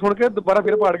ਰੇਟ ਸੁਣ ਕੇ ਦੁਬਾਰਾ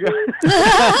ਫਿਰ ਪਾੜ ਗਿਆ।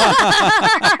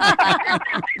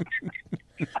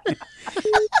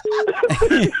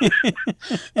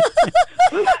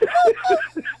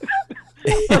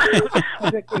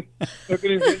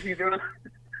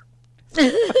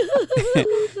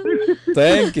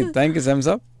 Thank you Sam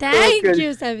Sahib. Thank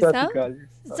you Sam Sahib.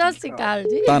 Sat Sri ਅਕਾਲ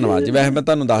ਜੀ। ਧੰਨਵਾਦ ਜੀ। ਵੈਸੇ ਮੈਂ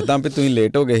ਤੁਹਾਨੂੰ ਦੱਸਦਾ ਵੀ ਤੁਸੀਂ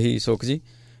ਲੇਟ ਹੋ ਗਏ ਸੀ ਸੁੱਖ ਜੀ,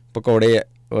 ਪਕੌੜੇ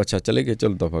ਅੱਛਾ ਚਲੇ ਗਏ,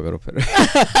 ਚਲੋ ਦਫਾ ਕਰੋ ਫਿਰ।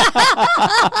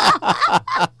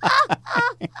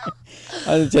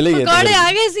 ਚਲੇ ਗਏ ਪਕੌੜੇ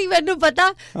ਆ ਗਏ ਸੀ, ਮੈਨੂੰ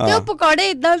ਪਤਾ। ਤੇ ਉਹ ਪਕੌੜੇ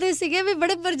ਇਦਾਂ ਦੇ ਸੀਗੇ ਵੀ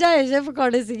ਬੜੇ ਮਰਜਾਏ ਜਿਹੇ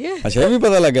ਪਕੌੜੇ ਸੀਗੇ। ਅੱਛਾ ਇਹ ਵੀ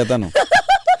ਪਤਾ ਲੱਗਿਆ ਤੁਹਾਨੂੰ?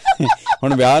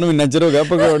 ਹੁਣ ਵਿਆਹ ਨੂੰ ਇੰਨਾ ਚਿਰ ਹੋ ਗਿਆ,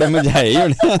 ਪਕੌੜੇ ਮਰਜਾਏ ਹੀ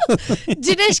ਹੋਣੇ।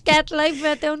 ਜਿਹਨੇ ਸ਼ਿਕਾਇਤ ਲਾਈ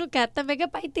ਮੈਂ ਤੇ ਉਹਨੂੰ ਕਹਿਤਾ, ਮੈਂ ਕਿਹਾ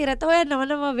ਭਾਈ ਤੇਰਾ ਤਾਂ ਹੋਇਆ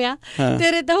ਨਵਾਂ ਵਿਆਹ,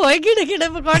 ਤੇਰੇ ਤਾਂ ਹੋਏ ਕਿਹੜੇ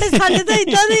ਪਕੌੜੇ, ਸਾਡੇ ਤਾਂ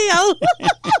ਇਦਾਂ ਦੇ ਹੀ ਆਉ।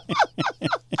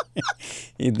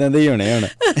 ਇਦਾਂ ਦੇ ਹੀ ਹੋਣੇ ਹੁਣ।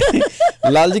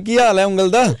 ਲਾਲ ਜੀ ਕੀ ਹਾਲ ਹੈ ਉਂਗਲ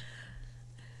ਦਾ?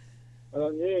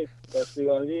 ਹਾਂਜੀ ਸਤਿ ਸ਼੍ਰੀ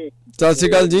ਅਕਾਲ ਜੀ। ਸਤਿ ਸ਼੍ਰੀ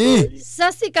ਅਕਾਲ ਜੀ।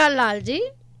 ਸਤਿ ਸ਼੍ਰੀ ਅਕਾਲ ਲਾਲ ਜੀ।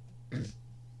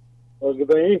 ਹੋਰ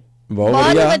ਕਿਦਾਂ ਜੀ? ਬਹੁਤ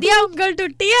ਵਧੀਆ। ਉਂਗਲ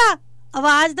ਟੁੱਟੀ ਆ,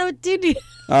 ਆਵਾਜ਼ ਤਾਂ ਉੱਚੀ ਨਹੀਂ।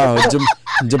 ਆਹੋ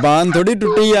ਜ਼ਬਾਨ ਥੋੜੀ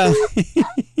ਟੁੱਟੀ ਆ,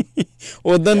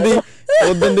 ਉਦੋਂ ਦੀ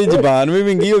ਜ਼ਬਾਨ ਵੀ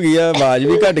ਵਿੰਗੀ ਹੋ ਗਈ ਆ, ਆਵਾਜ਼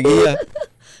ਵੀ ਘਟ ਗਈ ਆ।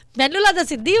 ਮੈਨੂੰ ਲੱਗਦਾ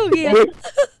ਸਿੱਧੀ ਹੋ ਗਈ ਆ।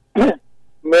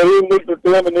 ਮੇਰੀ ਉਂਗਲ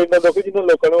ਟੁੱਟੀ ਆ, ਮੈਨੂੰ ਇੰਨਾ ਦੁੱਖ ਜਿੰਨਾ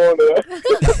ਲੋਕਾਂ ਨੂੰ ਹੋਣ।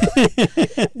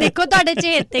 ਦੇਖੋ ਤੁਹਾਡੇ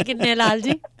ਚਿਹਰੇ ਕਿੰਨੇ ਲਾਲ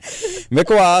ਜੀ।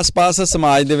 ਵੇਖੋ ਆਸ-ਪਾਸ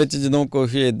ਸਮਾਜ ਦੇ ਵਿੱਚ ਜਦੋਂ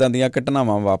ਕੁਛ ਏਦਾਂ ਦੀਆਂ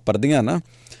ਘਟਨਾਵਾਂ ਵਾਪਰਦੀਆਂ ਨਾ,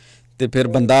 ਤੇ ਫਿਰ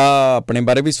ਬੰਦਾ ਆਪਣੇ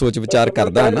ਬਾਰੇ ਵੀ ਸੋਚ ਵਿਚਾਰ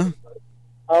ਕਰਦਾ ਹੈ ਨਾ।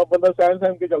 ਆਹ ਬੰਦਾ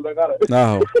ਸਹਿਮ ਕੇ ਚੱਲਦਾ ਘਰ।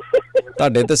 ਆਹੋ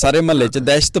ਤੁਹਾਡੇ ਤੇ ਸਾਰੇ ਮਹੱਲੇ 'ਚ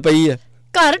ਦਹਿਸ਼ਤ ਪਈ ਹੈ।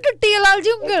 ਘਰ ਟੁੱਟੀ ਆ ਲਾਲ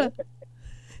ਜੀ ਉਂਗਲ?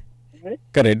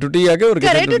 ਘਰੇ ਟੁੱਟੀ ਆ ਕਿ ਹੋਰ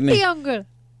ਕਿਤੇ ਟੁੱਟੀ ਆ ਉਂਗਲ?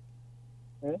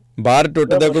 ਬਾਹਰ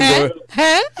ਟੁੱਟਦਾ ਕੋਈ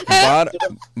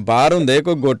ਬਾਹਰ ਹੁੰਦੇ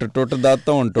ਕੋਈ ਗੁੱਟ ਟੁੱਟਦਾ,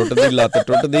 ਧੌਣ ਟੁੱਟਦੀ, ਲੱਤ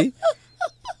ਟੁੱਟਦੀ।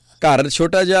 ਘਰ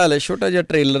ਛੋਟਾ ਜਿਹਾ ਹਲੇ ਛੋਟਾ ਜਿਹਾ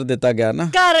ਟ੍ਰੇਲਰ ਦਿੱਤਾ ਗਿਆ ਨਾ।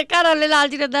 ਘਰ ਵਾਲੇ ਲਾਲ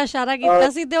ਜੀ ਨੇ ਦਾ ਇਸ਼ਾਰਾ ਕੀਤਾ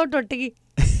ਸੀ ਤੇ ਉਹ ਟੁੱਟ ਗਈ।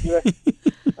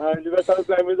 ਜਿਵੇਂ ਸਾਰੇ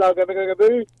ਫੈਮਿਲੀ ਦਾ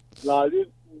ਕਹਿੰਦੇ ਲਾਲ ਜੀ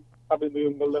ਭਾਬੀ ਦੀ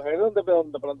ਉਂਗਲ ਦਾ ਹੈ ਨਾ,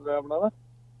 ਆਪਣਾ ਨਾ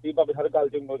ਵੀ ਭਾਬੀ ਸਾਰੇ ਗੱਲ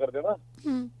 'ਚ ਉਂਗਲ ਕਰਦੇ ਨਾ,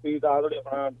 ਵੀ ਤਾਂ ਤੁਹਾਡੀ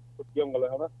ਆਪਣਾ ਟੁੱਟੀ ਉਂਗਲ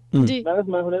ਹੈ ਨਾ।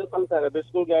 ਮੈਂ ਹੁਣੇ ਕੱਲ ਸੈਰਦੇ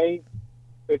ਸਕੂਲ ਗਿਆ ਸੀ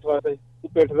ਪਿੱਠ ਵਾਸਤੇ, ਤੂੰ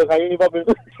ਪਿੱਠ ਦਿਖਾਈ ਨੀ ਭਾਬੀ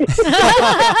ਨੂੰ।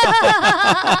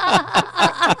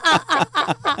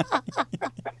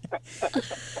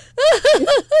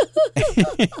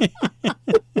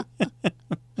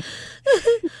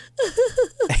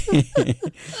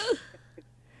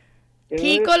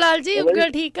 ਠੀਕ ਹੋ ਲਾਲ ਜੀ?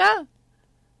 ਉਂਗਲ ਠੀਕ ਆ?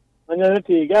 ਹਾਂਜੀ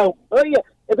ਠੀਕ ਆ।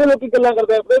 ਇੱਥੇ ਲੋਕੀ ਗੱਲਾਂ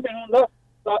ਕਰਦੇ ਆ, ਮੈਨੂੰ ਹੁੰਦਾ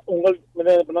ਤਾਂ ਉਂਗਲ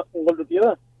ਮੇਰੇ ਆਪਣਾ ਉਂਗਲ ਟੁੱਟੀ ਆ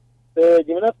ਨਾ, ਤੇ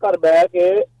ਜਿਵੇਂ ਨਾ ਘਰ ਬਹਿ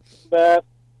ਕੇ ਮੈਂ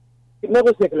ਕਿੰਨਾ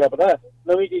ਕੁਛ ਸਿੱਖ ਲਿਆ, ਪਤਾ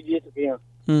ਨਵੀਂ ਚੀਜ਼ ਸਿੱਖੀ ਆ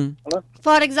ਹਨਾ।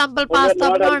 ਫੋਰ ਐਗਜ਼ਾਮਪਲ ਪਾਸਤਾ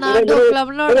ਬਣਾਉਣਾ, ਢੋਕਲਾ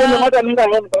ਬਣਾਉਣਾ। ਨਵਾਂ ਟੈਲੈਂਟ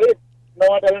ਆਇਆ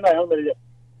ਮੇਰੇ 'ਚ।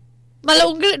 ਮਤਲਬ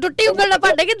ਉਂਗਲ ਟੁੱਟੀ ਉਂਗਲ ਨਾਲ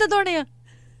ਭਾਂਡੇ ਕਿੱਦਾਂ ਧੋਣੇ ਆ?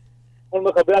 ਹੁਣ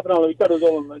ਮੈਂ ਖੱਬੇ ਹੱਥ ਨਾਲ ਵੀ ਝਾੜੂ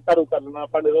ਕਰ ਲੈਣਾ,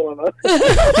 ਭਾਂਡੇ ਧੋਣਾ।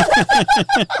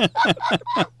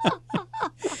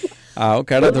 ਆਹੋ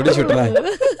ਖੜਾ ਥੋੜੀ ਛੁੱਟਣਾ ਹੈ। ਮੈਂ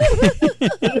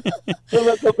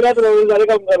ਖੱਬੇ ਹੱਥ ਨਾਲ ਸਾਰੇ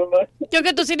ਕੰਮ ਕਰਨਾ,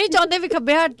 ਕਿਉਂਕਿ ਤੁਸੀਂ ਨਹੀਂ ਚਾਹੁੰਦੇ ਵੀ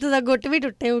ਖੱਬੇ ਹੱਥ ਦਾ ਗੁੱਟ ਵੀ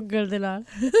ਟੁੱਟੇ ਉਂਗਲ ਦੇ ਨਾਲ।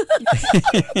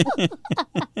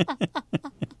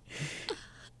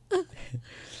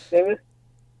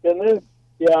 ਕਹਿੰਦੇ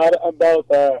प्यार अंधा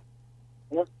होता है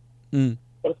ना,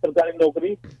 पर सरकारी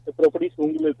नौकरी प्रॉपर्टी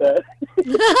सूंघ लेता है।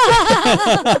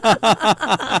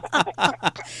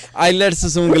 आइलेट्स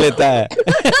सूंघ लेता है।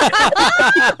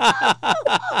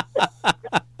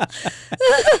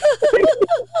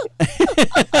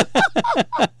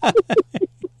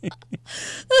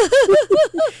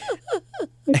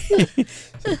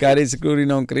 सरकारी ਸਕੂਰੀ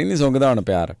नौकरी नहीं सूंघदा हुण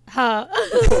प्यार। हाँ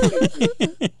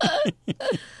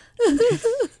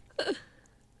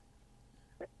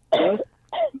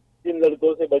जिन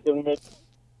लड़कों से बचपन में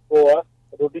वो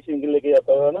रोटी छीन के लेके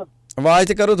जाता था ना। आवाज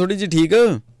तो करो थोड़ी जी ठीक।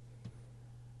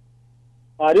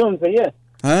 आ रही हूँ सही है?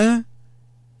 हैं?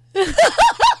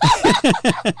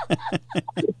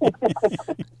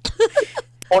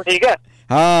 ਹੁਣ ਠੀਕ ਹੈ?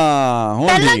 ਹਾਂ ਹੁਣ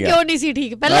ਪਹਿਲਾਂ ਠੀਕ ਹੈ। ਕਿਉਂ ਨਹੀਂ ਸੀ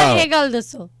ਠੀਕ? ਪਹਿਲਾਂ ਇਹ ਗੱਲ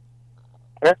ਦੱਸੋ।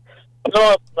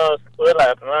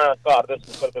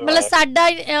 ਮਤਲਬ ਸਾਡਾ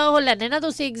ਉਹ ਲੈਂਦੇ ਨਾ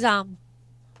ਤੁਸੀਂ ਐਗਜ਼ਾਮ,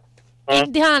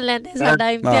 ਇਮਤਿਹਾਨ ਲੈਂਦੇ ਸਾਡਾ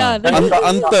ਇਮਤਿਹਾਨ,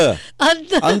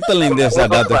 ਅੰਤ ਲੈਂਦੇ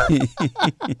ਸਾਡਾ ਤੁਸੀਂ।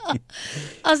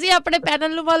 ਅਸੀਂ ਆਪਣੇ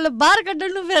ਪੈਨਲ ਨੂੰ ਮਤਲਬ ਬਾਹਰ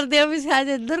ਕੱਢਣ ਨੂੰ ਫਿਰਦੇ ਆ ਵੀ ਸ਼ਾਇਦ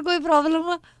ਇੱਧਰ ਕੋਈ ਪ੍ਰੋਬਲਮ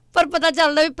ਆ, ਪਰ ਪਤਾ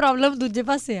ਚੱਲਦਾ ਵੀ ਪ੍ਰੋਬਲਮ ਦੂਜੇ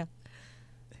ਪਾਸੇ ਆ।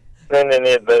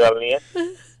 ਨਹੀਂ ਏਦਾਂ ਗੱਲ ਨਹੀਂ ਹੈ।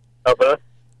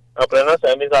 ਆਪਣੇ ਨਾ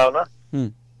ਸੈਮੀ ਸਾਹਿਬ ਨਾ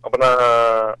ਆਪਣਾ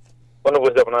ਉਹਨੂੰ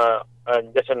ਪੁੱਛਦੇ ਆਪਣਾ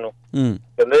ਜਸ਼ਨ ਨੂੰ,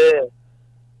 ਕਹਿੰਦੇ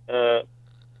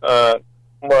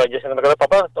ਜਸ਼ਨ ਨੂੰ ਕਹਿੰਦਾ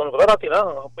ਪਾਪਾ ਤੁਹਾਨੂੰ ਪਤਾ ਰਾਤੀ ਨਾ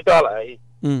ਭੁਚਾਲ ਆਇਆ ਸੀ?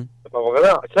 ਪਾਪਾ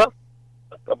ਕਹਿੰਦਾ ਅੱਛਾ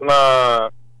ਆਪਣਾ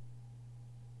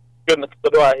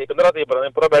ਕਦੋਂ ਆਇਆ ਸੀ? ਕਹਿੰਦਾ ਰਾਤੀ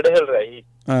ਪੂਰਾ ਬੈੱਡ ਹਿਲ ਰਿਹਾ ਸੀ।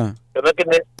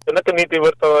 ਕਹਿੰਦਾ ਕਿੰਨੀ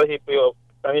ਤੀਬਰਤਾ ਸੀ?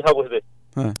 ਸੈਮੀ ਸਾਹਿਬ ਪੁੱਛਦੇ,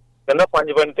 ਕਹਿੰਦਾ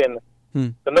 5.3।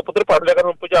 ਕਹਿੰਦਾ ਪੁੱਤਰ ਪੜ੍ਹ ਲਿਆ ਕਰ,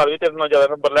 ਹੁਣ ਭੁਚਾਲ ਵੀ ਤੇਰੇ ਨਾਲ ਜ਼ਿਆਦਾ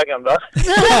ਨੰਬਰ ਲੈ ਕੇ ਆਉਂਦਾ।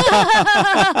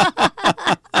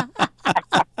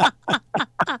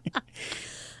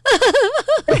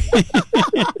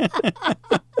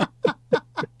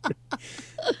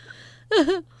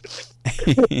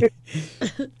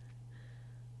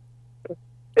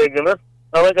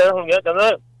 कहना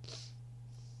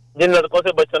जिन लड़कों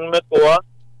से बचपन में कौआ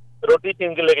रोटी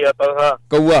छीन के लेके जाता था।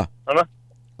 कौआ है ना?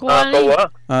 कौआ।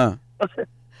 हाँ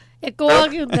कौआ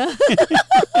की ਹੁੰਦਾ?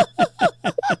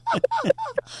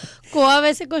 कौआ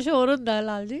वैसे कुछ और ਹੁੰਦਾ है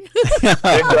लाल जी।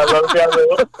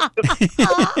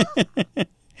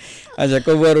 अच्छा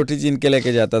कौआ रोटी छीन के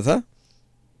लेके जाता था।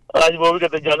 आज वो भी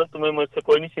कहते जानो तुम्हें मुझसे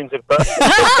कोई नहीं छीन सकता।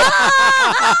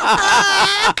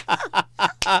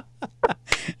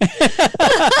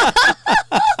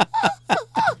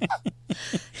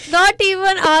 Not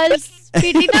even us,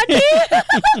 pity not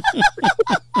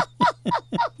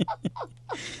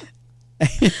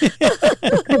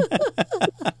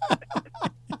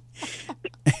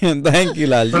Thank you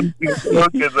Lal ji.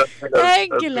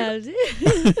 Thank you Lal ji.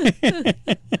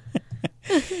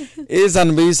 ਇਹ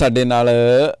ਸਨ ਵੀ ਸਾਡੇ ਨਾਲ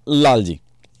ਲਾਲ ਜੀ।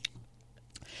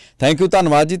 ਥੈਂਕ ਯੂ,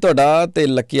 ਧੰਨਵਾਦ ਜੀ ਤੁਹਾਡਾ। ਤੇ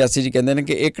ਲੱਕੀ ਆਸੀ ਜੀ ਕਹਿੰਦੇ ਨੇ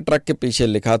ਕਿ ਇੱਕ ट्रक के पीछे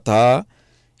लिखा था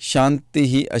शांति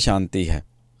ही अशांति है।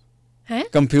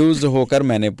 कंफ्यूज होकर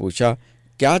मैंने पूछा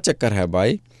क्या चक्कर है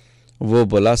भाई? वो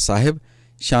बोला साहिब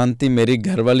शांति मेरी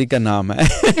घरवाली का नाम है।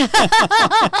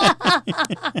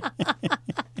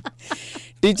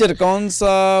 टीचर कौन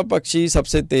सा पक्षी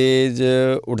सबसे तेज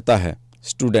उड़ता है?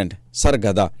 स्टूडेंट सर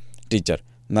गधा। टीचर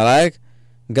नालायक,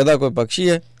 गधा कोई पक्षी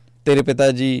है? तेरे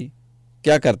पिताजी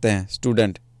क्या करते हैं?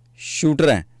 स्टूडेंट शूटर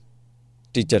हैं।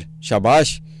 टीचर शाबाश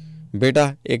बेटा,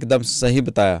 एकदम सही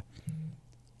बताया।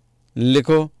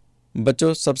 लिखो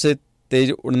बच्चों, सबसे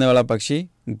तेज उड़ने वाला पक्षी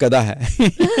गधा है।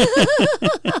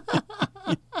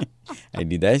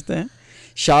 एडी दहशत है।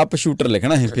 शार्प शूटर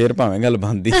लिखना है, फिर भावें गल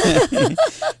बनती है।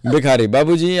 भिखारी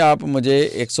बाबूजी आप मुझे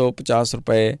 150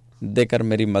 रुपये देकर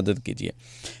मेरी मदद कीजिए,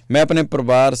 मैं अपने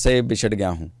परिवार से बिछड़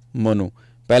गया हूँ। मोनू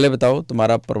पहले बताओ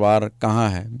तुम्हारा परिवार कहाँ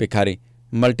है? भिखारी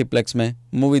मल्टीप्लेक्स में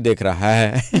मूवी देख रहा है।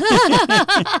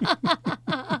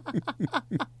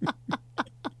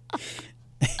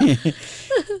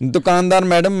 दुकानदार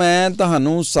मैडम मैं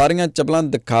ਤੁਹਾਨੂੰ ਸਾਰੀਆਂ ਚੱਪਲਾਂ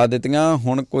ਦਿਖਾ ਦਿੱਤੀਆਂ,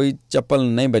 ਹੁਣ ਕੋਈ ਚੱਪਲ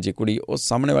ਨਹੀਂ ਬਚੀ। ਕੁੜੀ ਉਹ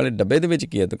ਸਾਹਮਣੇ ਵਾਲੇ ਡੱਬੇ ਦੇ ਵਿੱਚ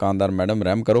ਕੀ ਹੈ? ਦੁਕਾਨਦਾਰ ਮੈਡਮ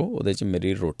ਰਹਿਮ ਕਰੋ, ਉਹਦੇ 'ਚ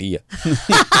ਮੇਰੀ ਰੋਟੀ ਆ।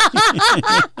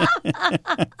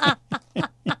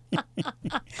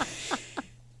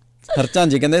 ਹਰਚਾਂ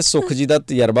ਜੀ ਕਹਿੰਦੇ ਸੁਖ ਜੀ ਦਾ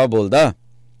ਤਜਰਬਾ ਬੋਲਦਾ।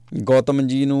 ਗੌਤਮ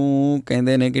ਜੀ ਨੂੰ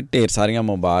ਕਹਿੰਦੇ ਨੇ ਕਿ ਢੇਰ ਸਾਰੀਆਂ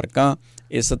ਮੁਬਾਰਕਾਂ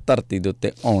ਇਸ ਧਰਤੀ ਦੇ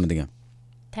ਉੱਤੇ ਆਉਣ ਦੀਆਂ।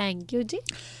 ਥੈਂਕ ਯੂ ਜੀ।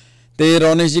 ਤੇ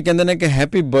ਰੌਨੇਸ਼ ਜੀ ਕਹਿੰਦੇ ਨੇ ਕਿ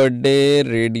ਹੈਪੀ ਬਰਥਡੇ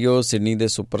ਰੇਡੀਓ ਸਿਡਨੀ ਦੇ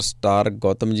ਸੁਪਰਸਟਾਰ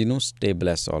ਗੌਤਮ ਜੀ ਨੂੰ, stay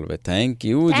blessed always. Thank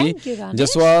you ਜੀ।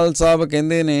 ਜਸਵਾਲ ਸਾਹਿਬ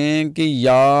ਕਹਿੰਦੇ ਨੇ ਕਿ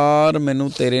ਯਾਰ ਮੈਨੂੰ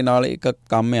ਤੇਰੇ ਨਾਲ ਇੱਕ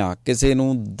ਕੰਮ ਆ, ਕਿਸੇ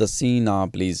ਨੂੰ ਦੱਸੀ ਨਾ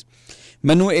ਪਲੀਜ਼।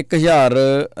 ਮੈਨੂੰ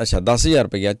 10,000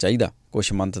 ਰੁਪਈਆ ਚਾਹੀਦਾ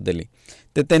ਕੁਛ ਮੰਥ ਦੇ ਲਈ,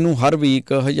 ਤੇ ਤੈਨੂੰ ਹਰ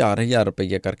ਵੀਕ 1000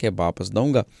 ਰੁਪਈਆ ਕਰਕੇ ਵਾਪਸ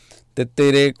ਦਊਂਗਾ। ਤੇ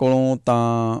ਤੇਰੇ ਕੋਲੋਂ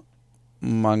ਤਾਂ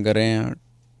ਮੰਗ ਰਹੇ ਹਾਂ,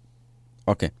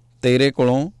 ਓਕੇ, ਤੇਰੇ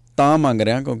ਕੋਲੋਂ ਤਾਂ ਮੰਗ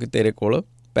ਰਿਹਾ ਕਿਉਂਕਿ ਤੇਰੇ ਕੋਲ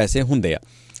ਪੈਸੇ ਹੁੰਦੇ ਆ।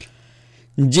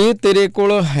 ਜੇ ਤੇਰੇ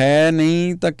ਕੋਲ ਹੈ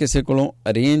ਨਹੀਂ ਤਾਂ ਕਿਸੇ ਕੋਲੋਂ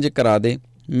ਅਰੇਂਜ ਕਰਾ ਦੇ,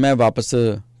 ਮੈਂ ਵਾਪਸ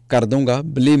ਕਰ ਦਊਂਗਾ,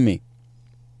 ਬਲੀਵ ਮੀ।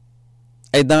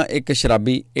 ਏਦਾਂ ਇੱਕ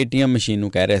ਸ਼ਰਾਬੀ ATM ਮਸ਼ੀਨ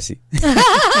ਨੂੰ ਕਹਿ ਰਿਹਾ ਸੀ।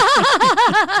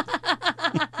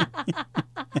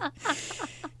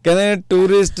 ਕਹਿੰਦੇ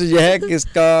टूरिस्ट यह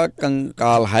किसका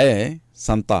कंकाल है?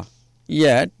 संता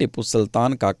यह टिपू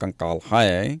सुल्तान का कंकाल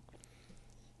है।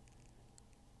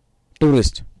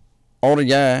 टूरिस्ट और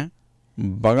यह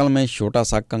बगल में छोटा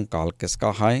सा कंकाल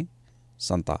किसका है?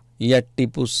 संता यह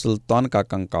टिपू सुल्तान का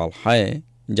कंकाल है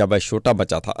जब वह छोटा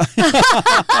बच्चा था।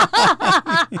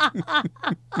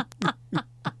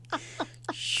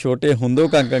 छोटे हुंदों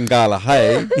का कंकाल है।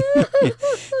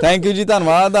 ਥੈਂਕ ਯੂ ਜੀ,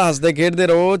 ਧੰਨਵਾਦ। ਹੱਸਦੇ ਖੇਡਦੇ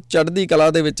ਰਹੋ, ਚੜ੍ਹਦੀ ਕਲਾ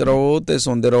ਦੇ ਵਿੱਚ ਰਹੋ ਤੇ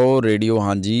ਸੁਣਦੇ ਰਹੋ ਰੇਡੀਓ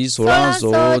ਹਾਂਜੀ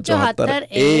 1674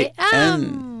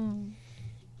 AM।